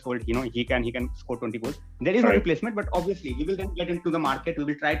 37 years old, he can score 20 goals. There is no replacement, but obviously we will then get into the market. We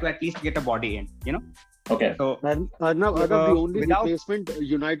will try to at least get a body in, Okay. So Arnav, the only replacement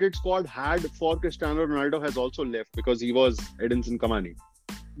United squad had for Cristiano Ronaldo has also left because he was Edinson Cavani.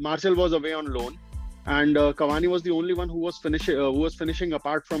 Martial was away on loan, and Cavani was the only one who was finishing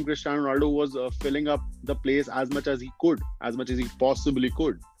apart from Cristiano Ronaldo, who was filling up the place as much as he possibly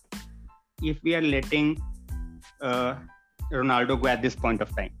could. If we are letting Ronaldo go at this point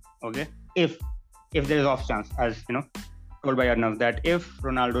of time, okay? If there is off chance, as told by Arnav, that if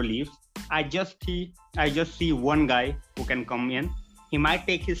Ronaldo leaves, I just see one guy who can come in. He might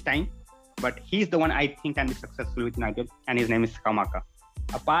take his time, but he's the one I think can be successful with United, and his name is Kamaka.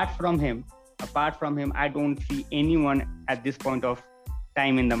 Apart from him, I don't see anyone at this point of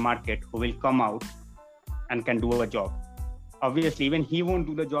time in the market who will come out and can do a job. Obviously, even he won't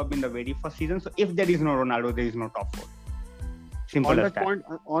do the job in the very first season. So if there is no Ronaldo, there is no top four. Simple as that.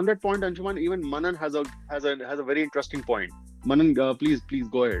 On that point, Anshumaan, even Manan has a very interesting point. Manan, please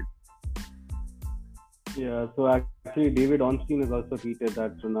go ahead. Yeah, so actually David Ornstein has also tweeted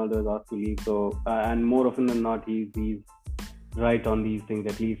that Ronaldo is asked to leave. So and more often than not, he's right on these things,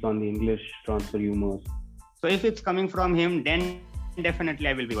 at least on the English transfer rumors. So if it's coming from him, then definitely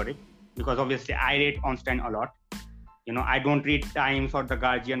I will be worried, because obviously I rate Ornstein a lot. I don't read Times or the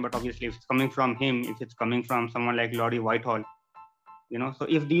Guardian, but obviously if it's coming from him, if it's coming from someone like Laurie Whitehall, so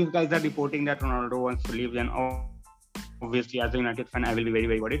if these guys are reporting that Ronaldo wants to leave, then obviously as a United fan, I will be very,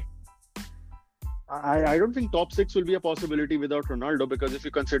 very worried. I don't think top 6 will be a possibility without Ronaldo, because if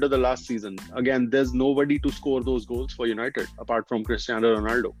you consider the last season, again, there's nobody to score those goals for United apart from Cristiano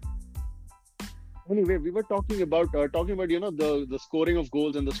Ronaldo. Anyway, we were talking about the scoring of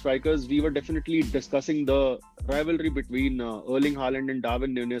goals and the strikers. We were definitely discussing the rivalry between Erling Haaland and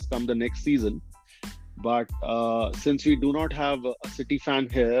Darwin Núñez come the next season. But since we do not have a City fan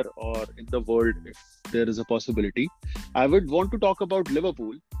here or in the world, if there is a possibility, I would want to talk about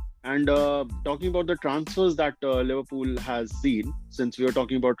Liverpool. And talking about the transfers that Liverpool has seen, since we were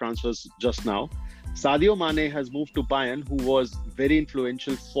talking about transfers just now, Sadio Mane has moved to Bayern, who was very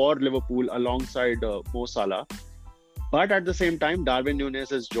influential for Liverpool alongside Mo Salah. But at the same time, Darwin Núñez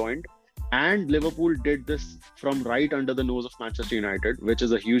has joined, and Liverpool did this from right under the nose of Manchester United, which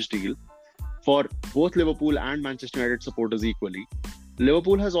is a huge deal for both Liverpool and Manchester United supporters equally.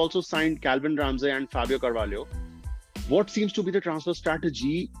 Liverpool has also signed Calvin Ramsey and Fabio Carvalho. What seems to be the transfer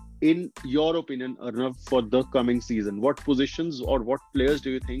strategy, in your opinion, Arnav, for the coming season? What positions or what players do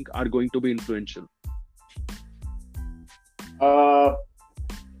you think are going to be influential?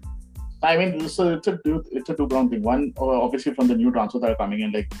 I mean, so it's a two-pronged thing. One, obviously, from the new transfers that are coming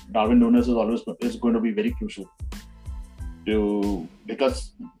in, like Darwin Núñez is going to be very crucial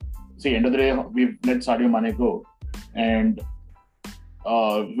because, see, end of the day, we've let Sadio Mane go, and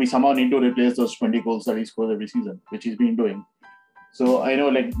we somehow need to replace those 20 goals that he scores every season, which he's been doing. So I know,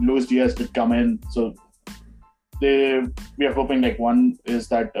 like, Luis Diaz did come in, so we are hoping, like, one is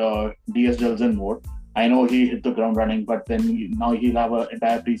that Diaz gels in more. I know he hit the ground running, but then now he'll have an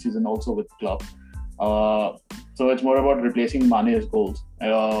entire preseason also with the club. So it's more about replacing Mane's goals,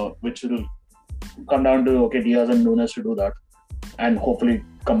 which will come down to, okay, Diaz and Núñez to do that, and hopefully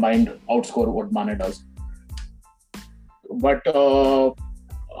combined outscore what Mane does. But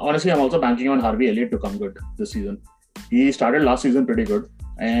honestly, I'm also banking on Harvey Elliott to come good this season. He started last season pretty good,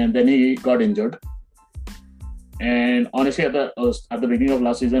 and then he got injured. And honestly, at the beginning of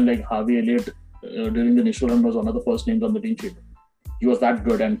last season, like Harvey Elliott, during the initial run, was one of the first names on the team sheet. he was that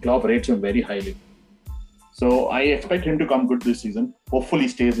good, and Klopp rates him very highly. So I expect him to come good this season. Hopefully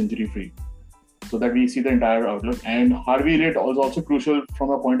stays injury free, so that we see the entire outlook. And Harvey Elliott is also crucial from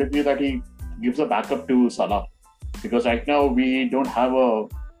a point of view that he gives a backup to Salah, because right now we don't have a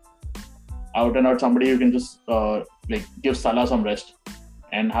out and out somebody who can just give Salah some rest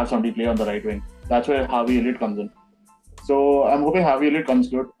and have somebody play on the right wing. That's where Harvey Elliott comes in. So I'm hoping Harvey Elliott comes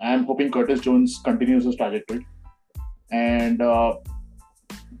good. I'm hoping Curtis Jones continues his trajectory. And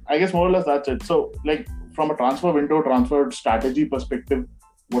I guess more or less that's it. So from a transfer strategy perspective,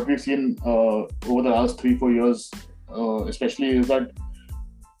 what we've seen over the last 3-4 years, especially, is that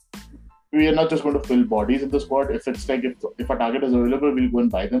we are not just going to fill bodies in the squad. If it's if a target is available, we'll go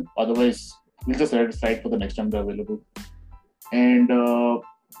and buy them. Otherwise, we'll just let it slide for the next time they're available. And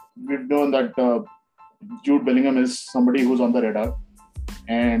we've known that Jude Bellingham is somebody who's on the radar.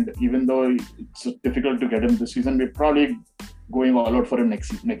 And even though it's difficult to get him this season, we're probably going all out for him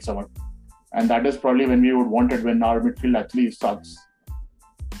next summer. And that is probably when we would want it, when our midfield actually starts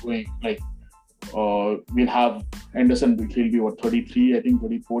going. We'll have Henderson, he'll be 33, I think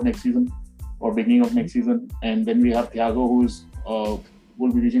 34 next season, or beginning of next season. And then we have Thiago, who's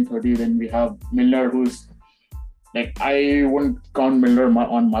will be reaching 30. Then we have Milner, who's I wouldn't count Milner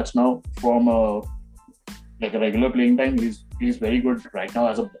on much now from a regular playing time. He's very good right now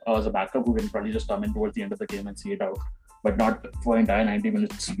as a backup who can probably just come in towards the end of the game and see it out, but not for entire 90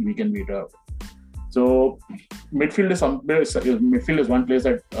 minutes we can beat her. So midfield is one place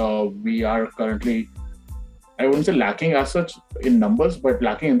that we are currently, I wouldn't say lacking as such in numbers, but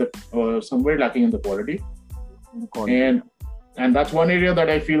lacking in the somewhere lacking in the quality. And that's one area that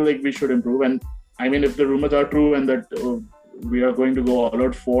I feel like we should improve. And I mean, if the rumors are true and that we are going to go all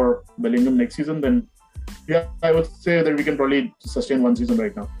out for Bellingham next season, then yeah, I would say that we can probably sustain one season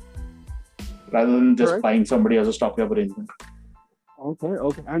right now, rather than just buying somebody as a stopgap arrangement.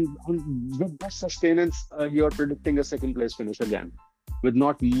 Okay. And with that sustenance, you're predicting a second place finish again, with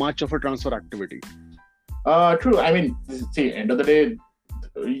not much of a transfer activity. True. I mean, see, end of the day,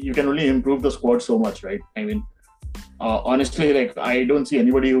 you can only improve the squad so much, right? I mean, honestly, I don't see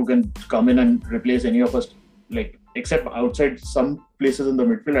anybody who can come in and replace any of us, except outside some places in the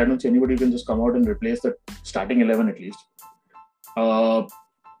midfield. I don't see anybody who can just come out and replace the starting 11 at least.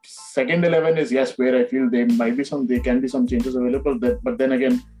 Second 11 is, yes, where I feel there can be some changes available. But then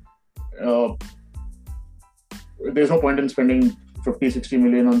again, there's no point in spending 50-60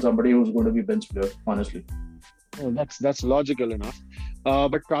 million on somebody who's going to be bench player, honestly. That's logical enough.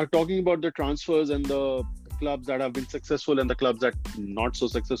 But talking about the transfers and the clubs that have been successful and the clubs that not so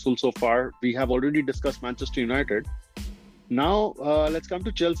successful so far, we have already discussed Manchester United. Now let's come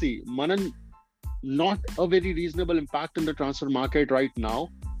to Chelsea. Manan, not a very reasonable impact in the transfer market right now,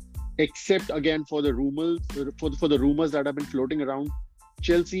 except again for the rumors that have been floating around.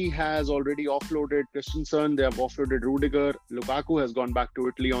 Chelsea has already offloaded Christensen, they have offloaded Rudiger, Lukaku has gone back to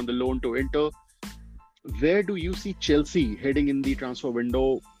Italy on the loan to Inter. Where do you see Chelsea heading in the transfer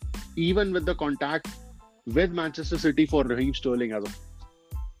window, even with the contact with Manchester City for Raheem Sterling as of?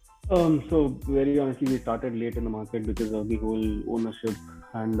 So very honestly, we started late in the market because of the whole ownership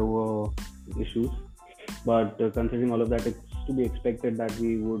handover issues. But considering all of that, it's to be expected that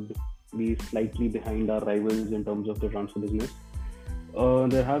we would be slightly behind our rivals in terms of the transfer business.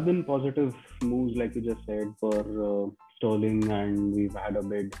 There have been positive moves, like you just said, for Sterling, and we've had a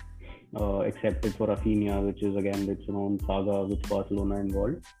bid accepted for Rafinha, which is again its own saga with Barcelona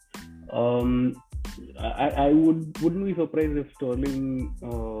involved. I wouldn't be surprised if Sterling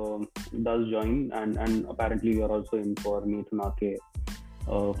does join, and apparently we are also in for Nathan Ake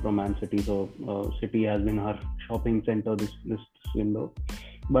from Man City. So City has been our shopping center this window.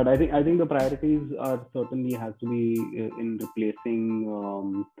 But I think the priorities are certainly has to be in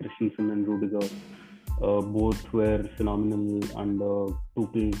replacing Christensen and Rudiger. Both were phenomenal under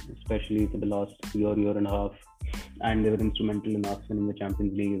Tuchel, especially for the last year and a half, and they were instrumental in us winning the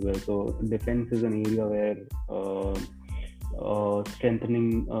Champions League as well. So defense is an area where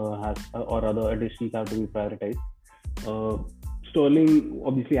strengthening or other additions have to be prioritized. Sterling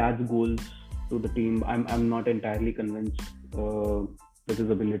obviously adds goals to the team. I'm not entirely convinced with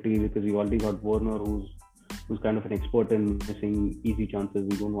his ability, because we already got Werner, who's kind of an expert in missing easy chances.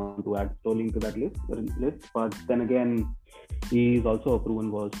 We don't want to add Sterling to that list. But then again, he is also a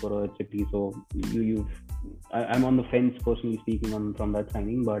proven goal scorer at City. So I'm on the fence, personally speaking, from that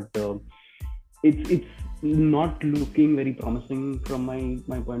signing. But it's not looking very promising from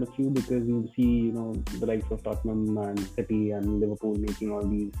my point of view, because you see, the likes of Tottenham and City and Liverpool making all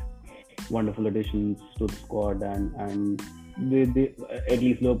these wonderful additions to the squad, and they at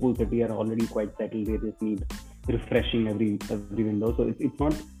least Liverpool, City are already quite settled. They just need refreshing every window. So it's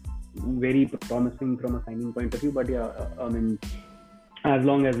not very promising from a signing point of view. But yeah, I mean, as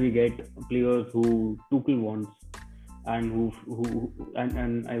long as we get players who Tuchel wants and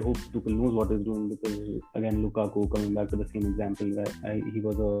and I hope Tuchel knows what he's doing, because again, Lukaku, coming back to the same example, where he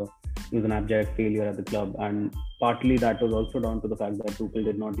was an abject failure at the club, and partly that was also down to the fact that Tuchel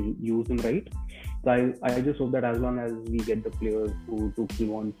did not use him right. So I just hope that as long as we get the players who Tuchel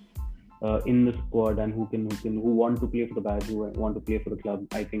wants in the squad, and who want to play for the badge, who want to play for the club,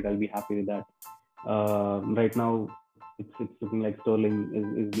 I think I'll be happy with that. Right now, it's looking like Sterling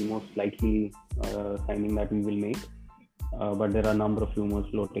is the most likely signing that we will make. But there are a number of rumors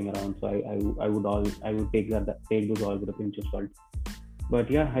floating around, so I would take those all with a pinch of salt.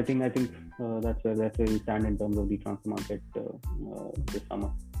 But yeah, I think that's where we stand in terms of the transfer market this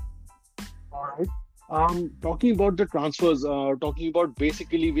summer. All right. Talking about the transfers, talking about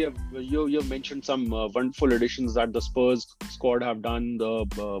basically you have mentioned some wonderful additions that the Spurs squad have done,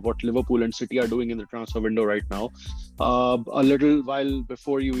 what Liverpool and City are doing in the transfer window right now. A little while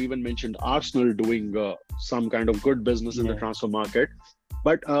before, you even mentioned Arsenal doing some kind of good business in the transfer market.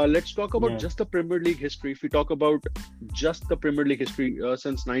 But let's talk about just the Premier League history. If we talk about just the Premier League history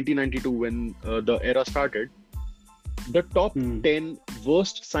since 1992, when the era started, the top 10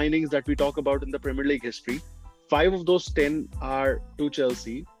 worst signings that we talk about in the Premier League history, 5 of those 10 are to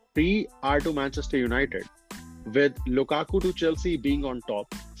Chelsea, 3 are to Manchester United, with Lukaku to Chelsea being on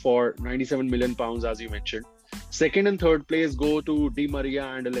top for £97 million, as you mentioned. Second and third place go to Di Maria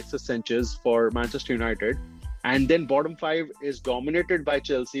and Alexis Sanchez for Manchester United. And then bottom 5 is dominated by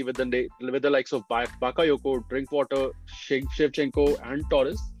Chelsea with the likes of Bakayoko, Drinkwater, Shevchenko and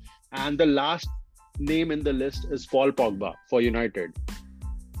Torres. And the last name in the list is Paul Pogba for United.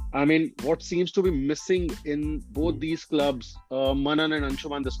 I mean, what seems to be missing in both these clubs, Manan and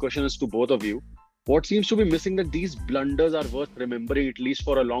Anshumaan, this question is to both of you. What seems to be missing that these blunders are worth remembering at least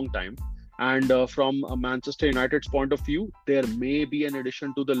for a long time? And from a Manchester United's point of view, there may be an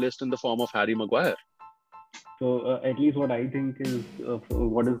addition to the list in the form of Harry Maguire. So at least what I think is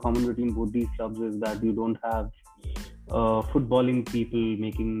what is common between both these clubs is that you don't have footballing people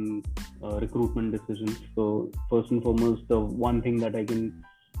making recruitment decisions. So first and foremost, the one thing that I can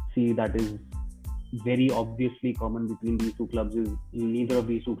see that is very obviously common between these two clubs is neither of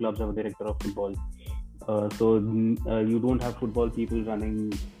these two clubs have a director of football. So you don't have football people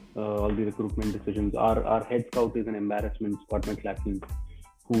running all the recruitment decisions. Our head scout is an embarrassment, Scott McLachlan,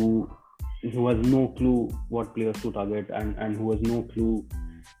 who has no clue what players to target and who has no clue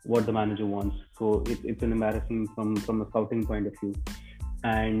what the manager wants. So it's an embarrassing from a scouting point of view.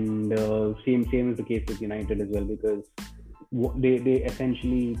 And same is the case with United as well, because they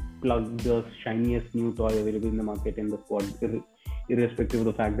essentially plug the shiniest new toy available in the market in the squad, irrespective of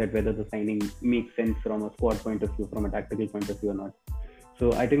the fact that whether the signing makes sense from a squad point of view, from a tactical point of view or not.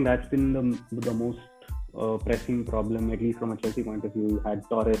 So I think that's been the most pressing problem, at least from a Chelsea point of view. You had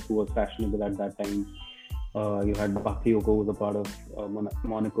Torres, who was fashionable at that time. You had Bakayoko, who was a part of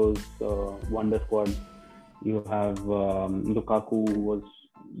Monaco's Wonder Squad. You have Lukaku, who was,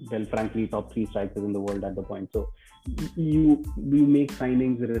 well, frankly, top 3 strikers in the world at the point. So you make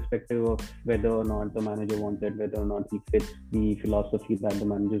signings irrespective of whether or not the manager wants it, whether or not he fits the philosophy that the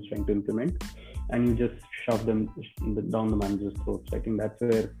manager is trying to implement, and you just shove them down the manager's throats. I think that's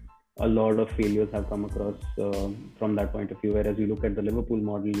where a lot of failures have come across from that point of view. Whereas you look at the Liverpool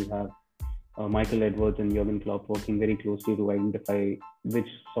model, you have Michael Edwards and Jurgen Klopp working very closely to identify which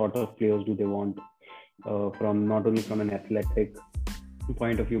sort of players do they want, from not only from an athletic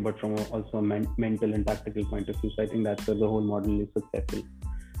point of view, but from also a mental and tactical point of view. So I think that's where the whole model is successful.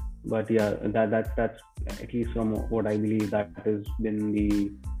 But yeah, that's at least from what I believe, that has been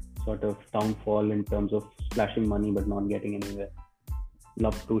the sort of downfall in terms of splashing money but not getting anywhere.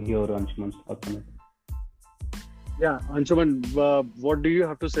 Love to hear Anshuman's thoughts on it. Yeah, Anshuman, what do you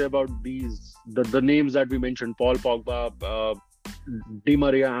have to say about the names that we mentioned? Paul Pogba, Di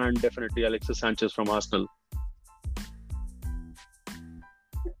Maria, and definitely Alexis Sanchez from Arsenal.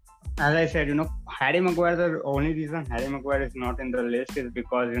 As I said, Harry Maguire, the only reason Harry Maguire is not in the list is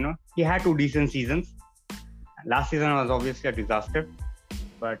because, he had 2 decent seasons. Last season was obviously a disaster.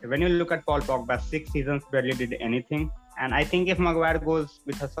 But when you look at Paul Pogba, 6 seasons barely did anything. And I think if Maguire goes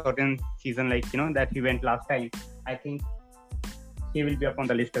with a certain season like, that he went last time, I think he will be up on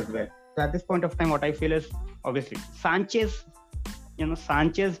the list as well. So at this point of time, what I feel is, obviously, Sanchez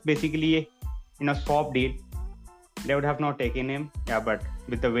basically in a swap deal, they would have not taken him. Yeah, but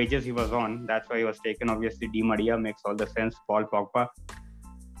with the wages he was on, that's why he was taken. Obviously, Di Maria makes all the sense, Paul Pogba.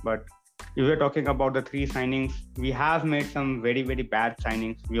 But if we're talking about the 3 signings, we have made some very, very bad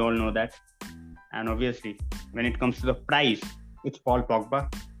signings. We all know that. And obviously, when it comes to the price, it's Paul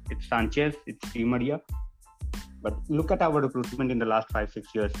Pogba, it's Sanchez, it's Di Maria. But look at our recruitment in the last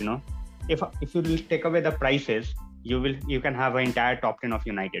 5-6 years. If you take away the prices, you can have an entire top 10 of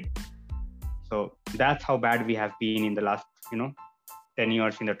United. So that's how bad we have been in the last 10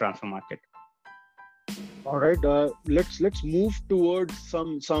 years in the transfer market. All right, let's move towards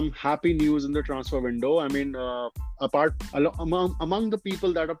some happy news in the transfer window. I mean, among the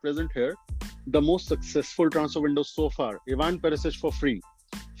people that are present here, the most successful transfer window so far: Ivan Perisic for free,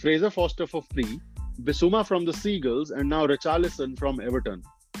 Fraser Foster for free, Bissouma from the Seagulls, and now Richarlison from Everton.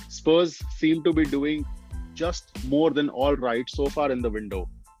 Spurs seem to be doing just more than all right so far in the window.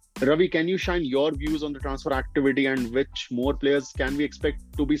 Ravi, can you shine your views on the transfer activity and which more players can we expect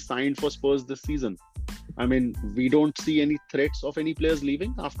to be signed for Spurs this season? I mean, we don't see any threats of any players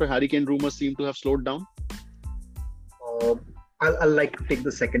leaving after Harry Kane rumors seem to have slowed down. I'll like to take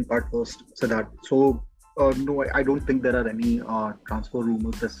the second part first, Siddharth. So, no, I don't think there are any transfer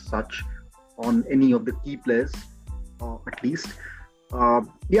rumors as such on any of the key players, at least.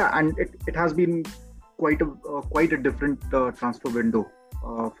 And it has been quite a different transfer window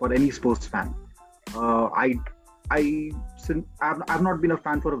for any Spurs fan. I've not been a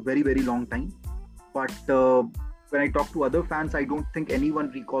fan for a very, very long time, but when I talk to other fans, I don't think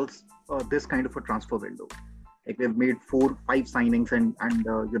anyone recalls this kind of a transfer window. Like, they've made 4-5 signings and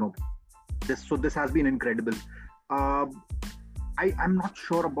this has been incredible. I'm not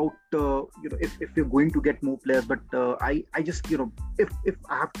sure about if we're going to get more players, but I just if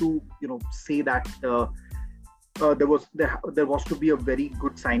I have to say that there was to be a very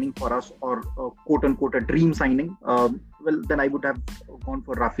good signing for us, or quote unquote a dream signing, well, then I would have gone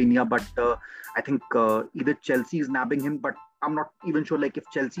for Rafinha, but I think either Chelsea is nabbing him, but I'm not even sure like if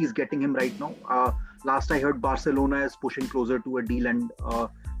Chelsea is getting him right now. Last I heard, Barcelona is pushing closer to a deal, and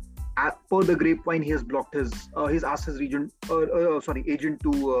per the grapevine, he has blocked he's asked his agent to hold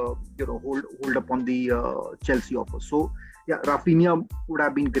up on the Chelsea offer. So yeah, Rafinha would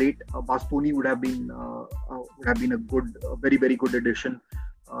have been great. Bastoni would have been a good, very, very good addition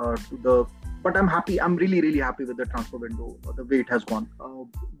to the. But I'm happy. I'm really, really happy with the transfer window, the way it has gone.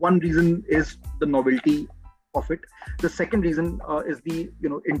 One reason is the novelty of it. The second reason is the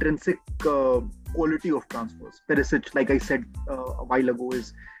intrinsic quality of transfers. Perisic, like I said a while ago,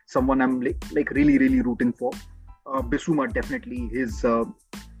 is someone I'm like really, really rooting for. Bissouma, definitely, he's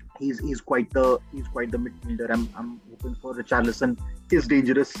quite the midfielder. I'm hoping for. Richarlison is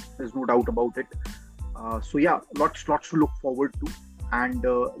dangerous. There's no doubt about it. So yeah, lots to look forward to. And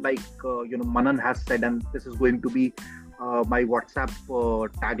Manan has said, and this is going to be my WhatsApp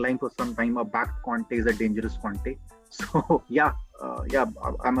tagline for some time: a backed Conte is a dangerous Conte. So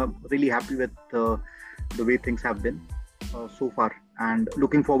I'm really happy with the way things have been so far, and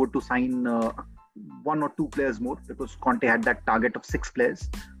looking forward to sign 1 or 2 players more, because Conte had that target of 6 players.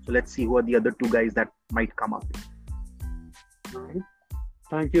 So let's see who are the other 2 guys that might come up.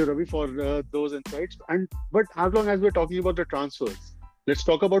 Thank you, Ravi, for those insights. But as long as we're talking about the transfers, let's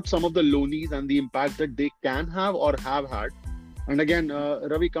talk about some of the loanees and the impact that they can have or have had. And again,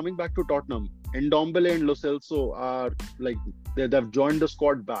 Ravi, coming back to Tottenham, Ndombele and Lo Celso are they've joined the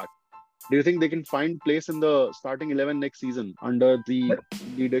squad back. Do you think they can find place in the starting 11 next season under the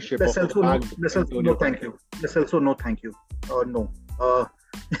leadership of Antonio? No, thank you. Lo Celso, no, thank you. No.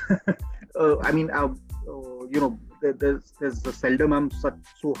 I mean, there's seldom I'm so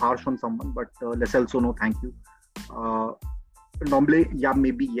harsh on someone, but Lo Celso, no, thank you. Ndombele, yeah,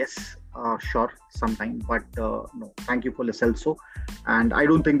 maybe yes, sure, sometime, but no, thank you for Lo Celso, and I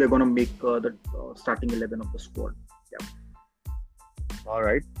don't think they're going to make the starting 11 of the squad. Yeah. All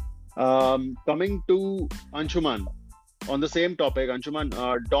right. Coming to Anshumaan, on the same topic, Anshumaan,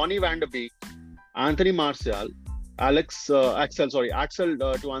 Donny van de Beek, Anthony Martial, Axel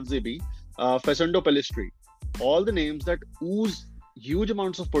Tuanzebe, Facundo Pellistri, all the names that ooze huge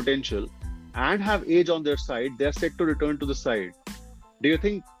amounts of potential and have age on their side. They're set to return to the side. Do you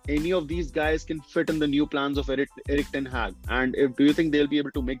think any of these guys can fit in the new plans of Erik ten Hag? And do you think they'll be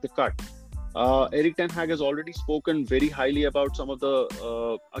able to make the cut? Erik ten Hag has already spoken very highly about some of the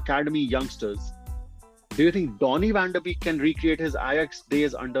academy youngsters. Do you think Donny van de Beek can recreate his Ajax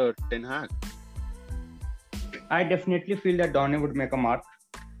days under Ten Hag? I definitely feel that Donny would make a mark.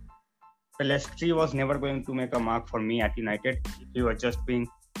 Pellistri was never going to make a mark for me at United. He was just being,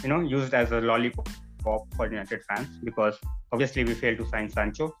 used as a lollipop for United fans, because obviously we failed to sign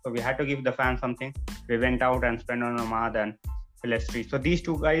Sancho. So we had to give the fans something. We went out and spent on Ahmad and Pellistri. So these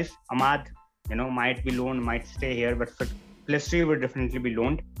 2 guys, Ahmad, might be loaned, might stay here, but Pellistri will definitely be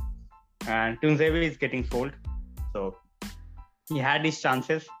loaned. And Tuanzebe is getting sold. So he had his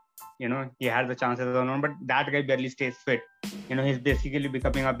chances. he has the chances on one, but that guy barely stays fit. He's basically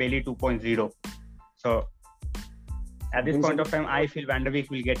becoming a Bailey 2.0. So at this point of time, I feel Van der Beek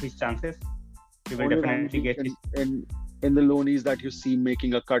will get his chances. He will definitely get his. In the loanies that you see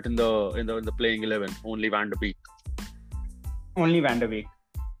making a cut in the playing 11, only Van der Beek. Only Van der Beek.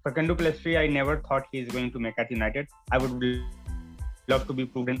 Facundo Pellistri, I never thought he's going to make at United. I would love to be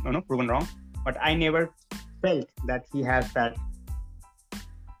proven wrong, but I never felt that he has that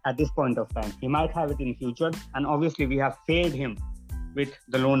at this point of time. He might have it in future, and obviously we have failed him with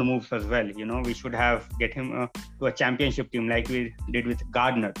the loan moves as well. We should have get him to a championship team like we did with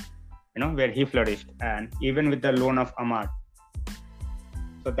Gardner, where he flourished, and even with the loan of Amar.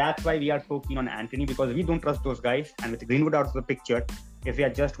 So that's why we are so keen on Antony, because we don't trust those guys. And with Greenwood out of the picture, if we are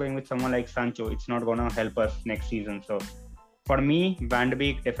just going with someone like Sancho, it's not going to help us next season. So for me, Van der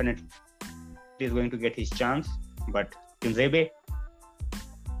Beek definitely is going to get his chance. But Kinzebe,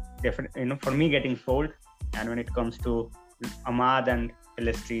 definitely, for me, getting sold. And when it comes to Ahmad and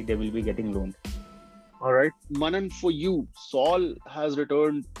Pellistri, they will be getting loaned. All right. Manan, for you, Saul has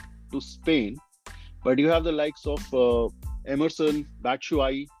returned to Spain, but you have the likes of Emerson,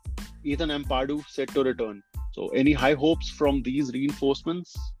 Batshuayi, Ethan Ampadu set to return. So any high hopes from these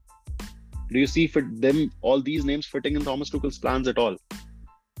reinforcements? Do you see all these names fitting in Thomas Tuchel's plans at all?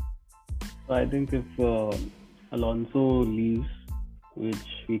 I think if Alonso leaves, which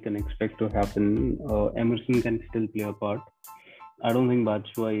we can expect to happen, Emerson can still play a part. I don't think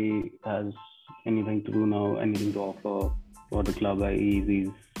Batshuayi has anything to do now, anything to offer for the club. He's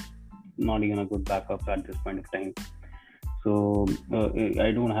not even a good backup at this point of time. So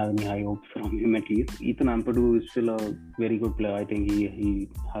I don't have any high hopes from him at least. Ethan Ampadu is still a very good player. I think he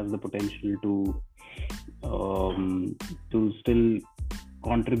has the potential to still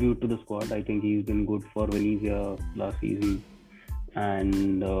contribute to the squad. I think he's been good for Venezia last season,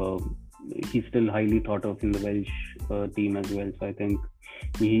 and he's still highly thought of in the Welsh team as well. So I think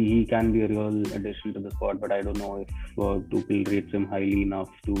he can be a real addition to the squad, but I don't know if Tuchel rates him highly enough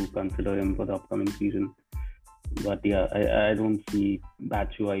to consider him for the upcoming season. But yeah, I don't see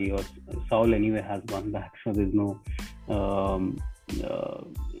Batshuayi or Saul anyway has gone back, so there's no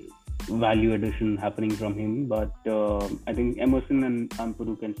value addition happening from him. But I think Emerson and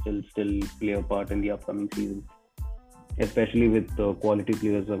Ampadu can still play a part in the upcoming season, especially with quality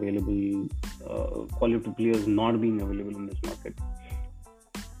players available, quality players not being available in this market.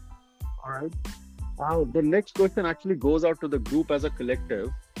 All right. Wow. The next question actually goes out to the group as a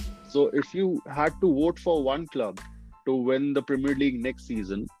collective. So if you had to vote for one club to win the Premier League next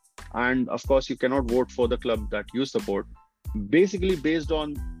season, and of course you cannot vote for the club that you support, basically based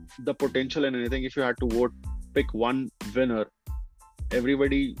on the potential and anything, if you had to pick one winner,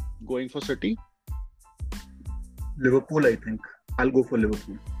 everybody going for City? Liverpool, I think. I'll go for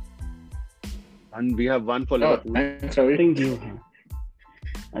Liverpool. And we have one for Liverpool. I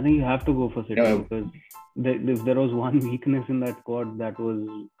think you have to go for City because if there was one weakness in that squad, that was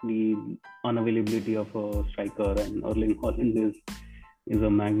the unavailability of a striker, and Erling Haaland is a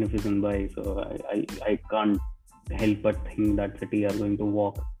magnificent buy. So I can't help but think that City are going to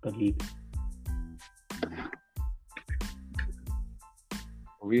walk the league.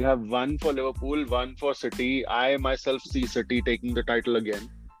 We have one for Liverpool, one for City. I myself see City taking the title again.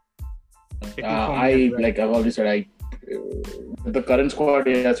 I've already said, the current squad,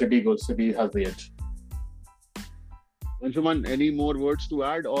 City has the edge. Anshumaan, any more words to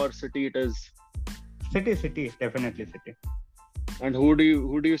add, or City it is? City, definitely City. And who do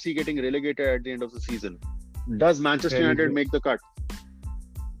you see getting relegated at the end of the season? Does Manchester United make the cut?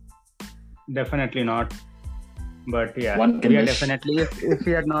 Definitely not. But yeah, we are definitely if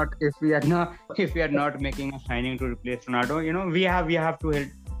we are not making a signing to replace Ronaldo, we have to help.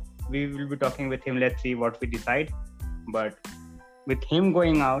 We will be talking with him. Let's see what we decide. But with him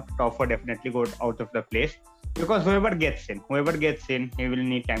going out, Toffer definitely goes out of the place, because whoever gets in, he will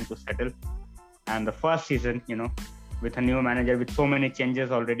need time to settle. And the first season, with a new manager, with so many changes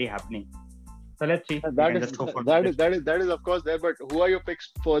already happening. So let's see. That is of course there. But who are your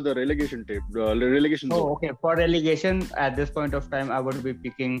picks for the relegation zone? Oh, okay. For relegation, at this point of time, I would be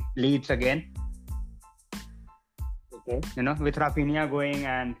picking Leeds again. Okay. With Rafinha going,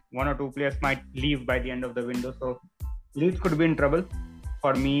 and one or two players might leave by the end of the window, so Leeds could be in trouble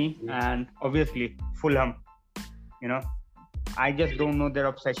for me. And obviously Fulham. I just don't know their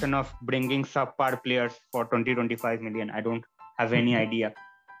obsession of bringing subpar players for 20-25 million. I don't have any idea.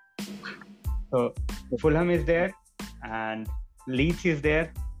 So Fulham is there and Leeds is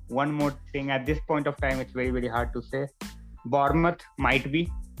there. One more thing, at this point of time, it's very, very hard to say. Bournemouth might be,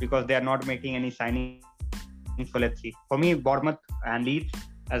 because they are not making any signings. So let's see. For me, Bournemouth and Leeds,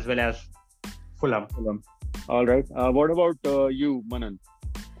 as well as Fulham. All right. What about you, Manan?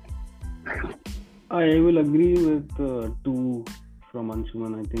 I will agree with two from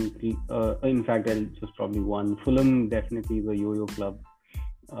Anshuman. I think, in fact, I'll just probably one. Fulham definitely is a yo-yo club.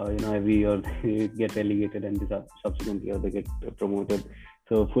 Every year they get relegated and the subsequent year they get promoted.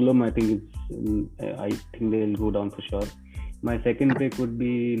 So Fulham, I think they'll go down for sure. My second pick would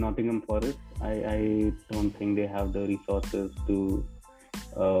be Nottingham Forest. I don't think they have the resources to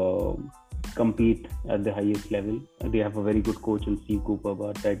compete at the highest level. They have a very good coach in Steve Cooper,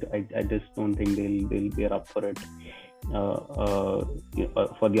 but I just don't think they're up for it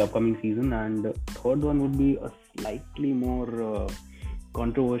for the upcoming season. And third one would be a slightly more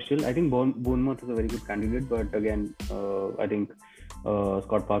controversial. I think Bournemouth is a very good candidate, but again, I think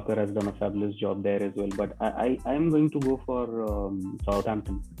Scott Parker has done a fabulous job there as well. But I am going to go for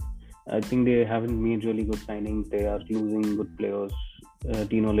Southampton. I think they haven't made really good signings. They are losing good players.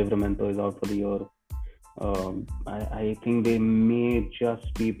 Tino Livramento is out for the year. I think they may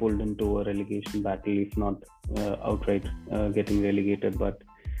just be pulled into a relegation battle, if not outright getting relegated. But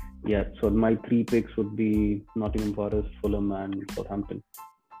yeah, so my three picks would be Nottingham Forest, Fulham, and Southampton.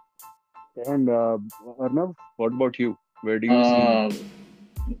 And Arnav, what about you? Where do you see?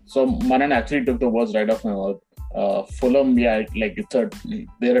 So Manan actually took the words right off my mouth. Fulham, yeah, like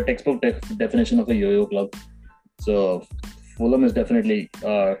they're a textbook definition of a yo-yo club. So Fulham is definitely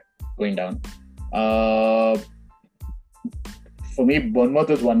going down. For me, Bournemouth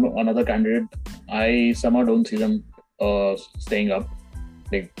is another candidate. I somehow don't see them staying up.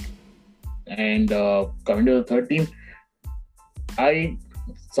 And coming to the third team, I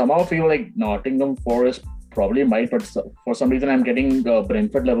somehow feel like Nottingham Forest probably might, but for some reason I'm getting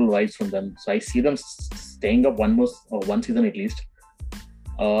Brentford level vibes from them. So I see them staying up one season at least.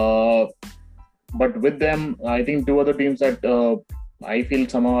 But with them, I think two other teams that I feel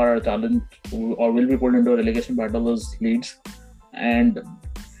somehow are a challenge or will be pulled into a relegation battle is Leeds and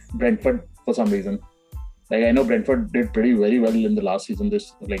Brentford for some reason. Like I know Brentford did very well in the last season, the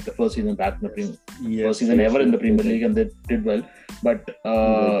first season back in the first season ever in the Premier League, and they did well. But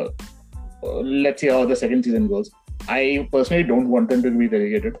let's see how the second season goes. I personally don't want them to be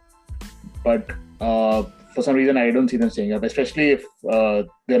relegated, but for some reason I don't see them staying up, especially if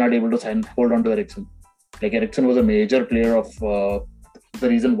they're not able to hold on to Eriksen. Like Eriksen was a major player of the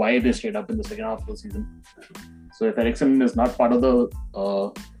reason why they stayed up in the second half of the season. So if Eriksen is not part of the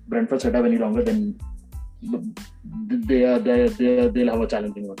Brentford setup any longer, then they'll have a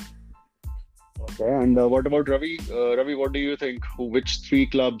challenging one. Okay, and what about Ravi? Ravi, what do you think? Which three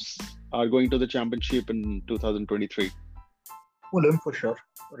clubs are going to the championship in 2023? Fulham for sure.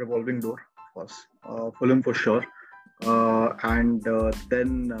 Revolving door, of course. Fulham for sure. And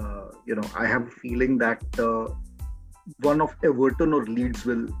then I have a feeling that one of Everton or Leeds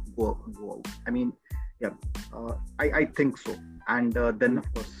will go out. I mean, yeah, I think so. And then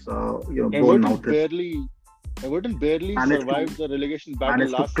of course, Bournemouth Everton barely survived the relegation battle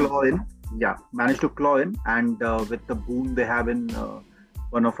last season. Managed to claw in, and with the boom they have in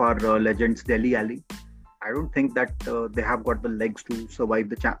one of our legends, Dele Alli, I don't think that they have got the legs to survive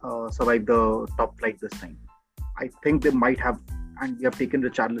the top flight this time. I think they might have, and we have taken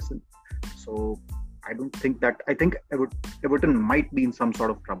Richarlison. So I don't think that. I think Everton might be in some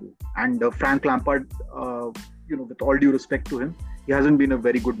sort of trouble. And Frank Lampard, with all due respect to him, he hasn't been a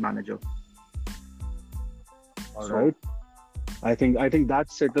very good manager. All right. I think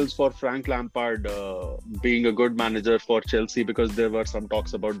that settles for Frank Lampard being a good manager for Chelsea, because there were some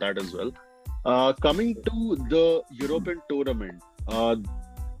talks about that as well. Coming to the European tournament,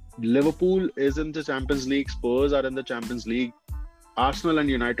 Liverpool is in the Champions League, Spurs are in the Champions League, Arsenal and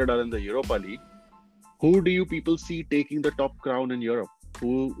United are in the Europa League. Who do you people see taking the top crown in Europe?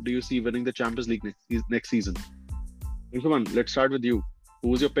 Who do you see winning the Champions League next season? Anshumaan, let's start with you.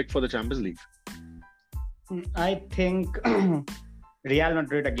 Who's your pick for the Champions League? I think Real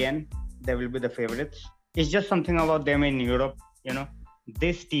Madrid again, they will be the favorites. It's just something about them in Europe,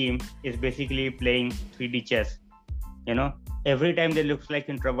 This team is basically playing 3D chess, Every time they looks like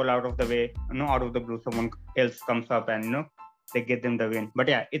in trouble out of the way, out of the blue, someone else comes up and, they get them the win. But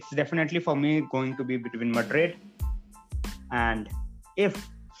yeah, it's definitely for me going to be between Madrid, and if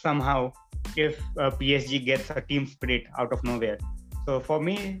PSG gets a team spirit out of nowhere. So for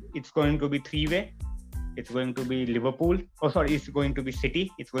me, it's going to be three-way. It's going to be it's going to be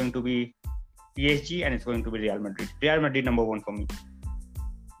City, it's going to be PSG, and it's going to be Real Madrid. Real Madrid number one for me.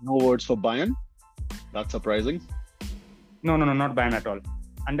 No words for Bayern? That's surprising. No, not Bayern at all.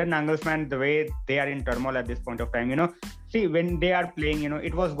 Under Nagelsmann, the way they are in turmoil at this point of time, see, when they are playing,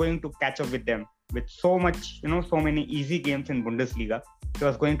 it was going to catch up with them with so much, so many easy games in Bundesliga. he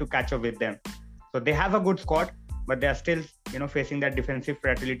was going to catch up with them. So they have a good squad, but they are still, facing that defensive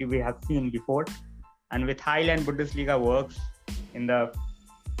fragility we have seen before. And with Highland Bundesliga works in the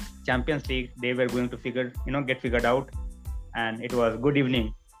Champions League, they were going to get figured out. And it was good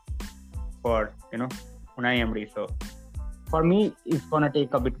evening for, Unai Emery. So for me, it's going to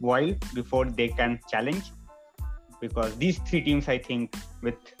take a bit while before they can challenge, because these three teams, I think,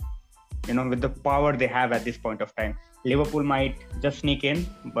 with the power they have at this point of time, Liverpool might just sneak in,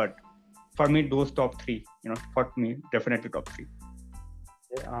 but for me, those top three, for me, definitely top three.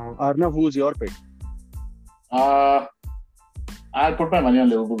 Arnav, who's your pick? I'll put my money on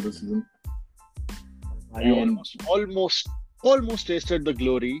Liverpool this season. I almost tasted the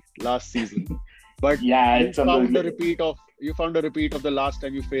glory last season, but yeah, you found a repeat of the last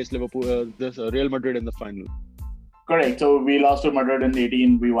time you faced Liverpool, Real Madrid in the final. Correct. So we lost to Madrid in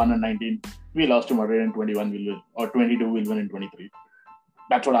 18, we won in 19. We lost to Madrid in 21, we'll win, or 22, we'll win in 23.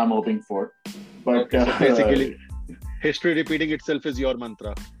 That's what I'm hoping for. But so basically, history repeating itself is your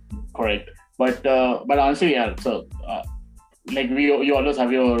mantra. Correct. But honestly, yeah. So you always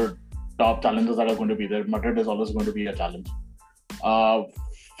have your top challenges that are going to be there. Madrid is always going to be a challenge.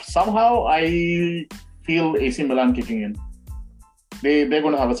 Somehow I feel AC Milan kicking in. They're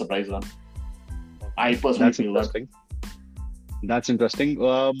going to have a surprise run. I personally feel that. That's interesting.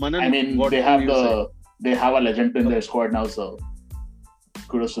 Manan, I mean, they have a legend in their squad now, so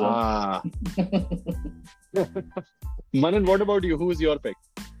kudos to them. Manan, what about you? Who's your pick?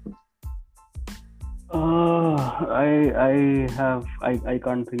 I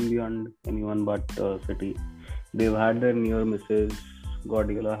can't think beyond anyone but City. They've had their near misses.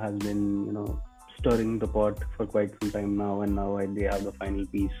 Guardiola has been, stirring the pot for quite some time now, and now they have the final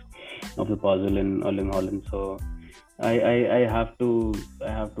piece of the puzzle in Erling Haaland. So I have to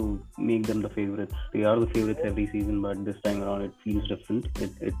make them the favorites. They are the favorites every season, but this time around it feels different.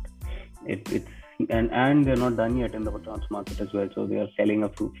 It's and they're not done yet in the transfer market as well. So they are selling a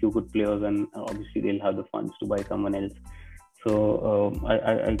few good players, and obviously they'll have the funds to buy someone else. So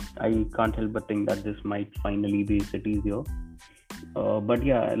I can't help but think that this might finally be City's year. But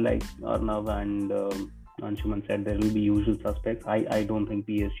yeah, like Arnav and Anshumaan said, there will be usual suspects. I don't think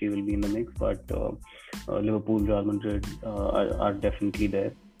PSG will be in the mix, but Liverpool, Real Madrid are definitely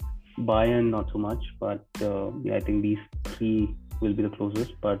there. Bayern not so much, but I think these three will be the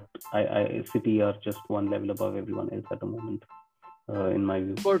closest. But City are just one level above everyone else at the moment, in my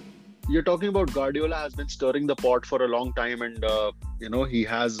view. But you're talking about Guardiola has been stirring the pot for a long time, and he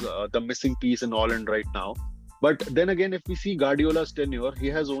has the missing piece in Holland right now. But then again, if we see Guardiola's tenure, he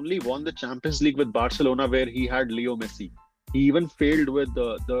has only won the Champions League with Barcelona, where he had Leo Messi. He even failed with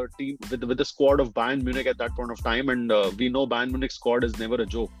the team with the squad of Bayern Munich at that point of time, and we know Bayern Munich's squad is never a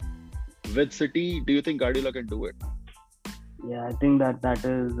joke. With City, do you think Guardiola can do it? Yeah, I think that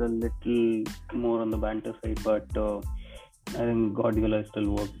is a little more on the banter side, but I think Guardiola is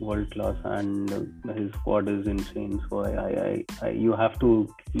still world class, and his squad is insane. So you have to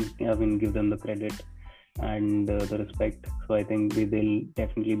give them the credit and the respect. So I think they'll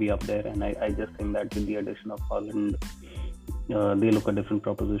definitely be up there, and I just think that with the addition of Haaland, they look a different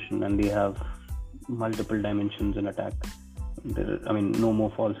proposition, and they have multiple dimensions in attack. No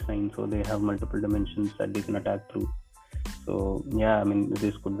more false nines, so they have multiple dimensions that they can attack through. So yeah,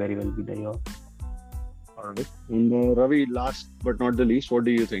 this could very well be the year. Alright. And Ravi, last but not the least, what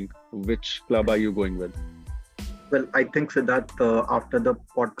do you think? Which club are you going with? Well, I think that after the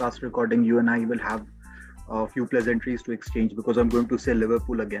podcast recording, you and I will have a few pleasantries to exchange, because I'm going to say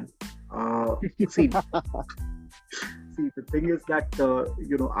Liverpool again. See, the thing is that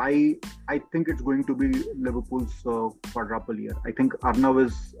I think it's going to be Liverpool's quadruple year. I think Arnav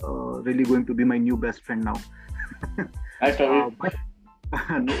is really going to be my new best friend now. Hi, Ravi.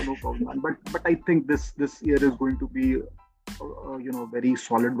 No problem. But I think this year is going to be very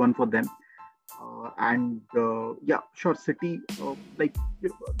solid one for them. Sure, City.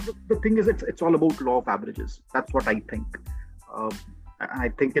 The thing is, it's all about law of averages. That's what I think. I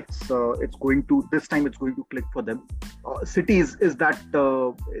think it's going to this time. It's going to click for them. City is that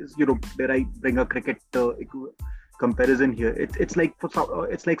dare I bring a cricket comparison here? It's like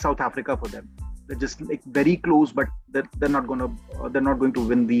South Africa for them. They're just like very close, but they're not going to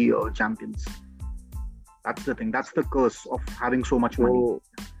win the champions. That's the thing. That's the curse of having so much money.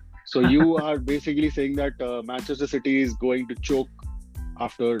 So you are basically saying that Manchester City is going to choke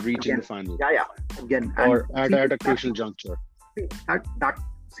after reaching the final. Yeah. Again, or at a crucial juncture. Don't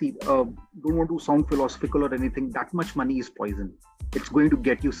want to sound philosophical or anything. That much money is poison. It's going to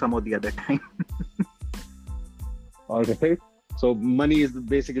get you some or the other time. All right. So money is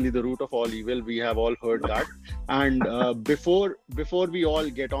basically the root of all evil. We have all heard that. And before we all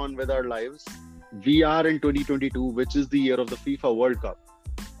get on with our lives, we are in 2022, which is the year of the FIFA World Cup.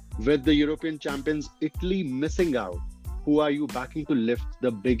 With the European champions Italy missing out, who are you backing to lift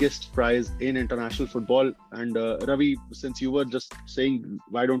the biggest prize in international football? And Ravi, since you were just saying,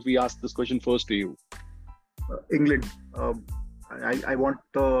 why don't we ask this question first to you? England. I want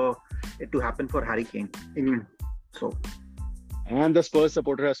it to happen for Harry Kane. England. So. And the Spurs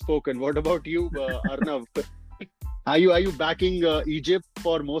supporter has spoken. What about you, Arnav? Are you backing Egypt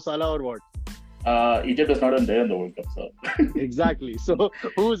for Mo Salah or what? Egypt is not in there in the World Cup, so. Exactly. So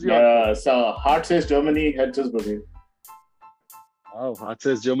who's your? Yeah, so heart says Germany, head says Brazil. Oh, heart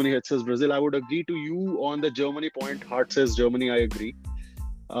says Germany, head says Brazil. I would agree to you on the Germany point. Heart says Germany. I agree.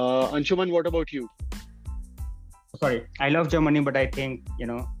 Anshuman, what about you? Sorry, I love Germany, but I think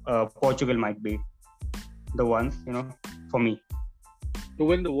Portugal might be the ones for me to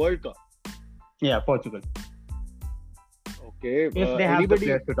win the World Cup. Yeah, Portugal. Okay. If they have the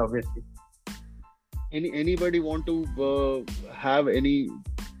players fit, obviously. Anybody want to have any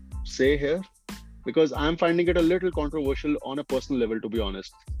say here? Because I'm finding it a little controversial on a personal level, to be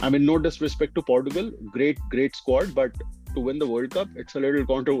honest. I mean, no disrespect to Portugal, great squad, but to win the World Cup, it's a little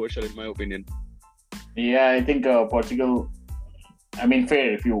controversial in my opinion. Yeah, I think Portugal. I mean,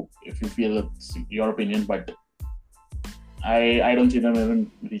 fair if you feel it's your opinion, but I don't see them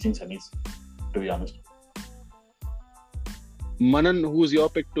even reaching semis, to be honest. Manan, who's your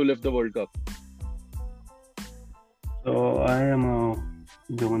pick to lift the World Cup? So I am a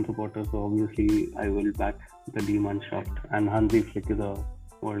German supporter, so obviously I will back the D-Mannschaft, and Hansi Flick is a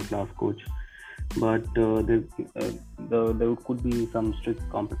world-class coach. But there could be some strict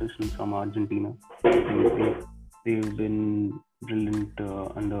competition from Argentina. They've been brilliant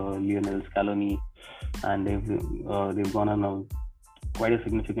under Lionel Scaloni, and they've gone on quite a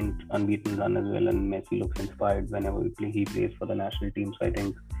significant unbeaten run as well. And Messi looks inspired whenever he plays for the national team. So I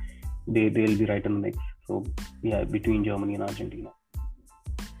think they'll be right in the mix. So yeah, between Germany and Argentina.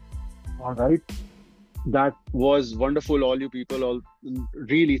 All right. That was wonderful, all you people.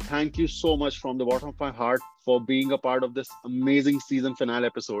 Really, thank you so much from the bottom of my heart for being a part of this amazing season finale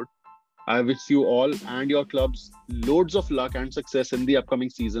episode. I wish you all and your clubs loads of luck and success in the upcoming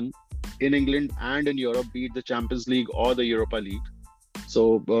season in England and in Europe, be it the Champions League or the Europa League.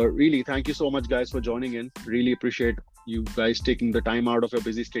 So really, thank you so much, guys, for joining in. Really appreciate you guys taking the time out of your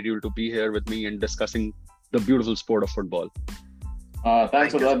busy schedule to be here with me and discussing the beautiful sport of football.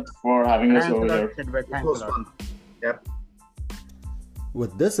 Thanks a lot for having us over here. It was fun. Yep.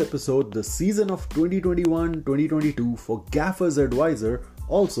 With this episode, the season of 2021-2022 for Gaffer's Advisor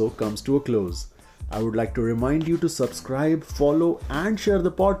also comes to a close. I would like to remind you to subscribe, follow and share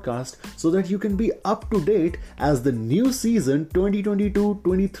the podcast so that you can be up to date as the new season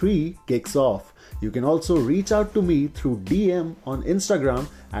 2022-23 kicks off. You can also reach out to me through DM on Instagram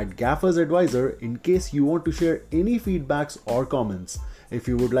at Gaffer's Advisor in case you want to share any feedbacks or comments. If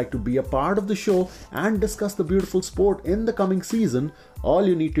you would like to be a part of the show and discuss the beautiful sport in the coming season, all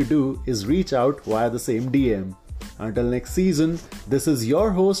you need to do is reach out via the same DM. Until next season, this is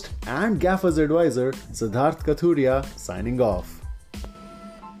your host and Gaffer's Advisor, Siddharth Kathuria, signing off.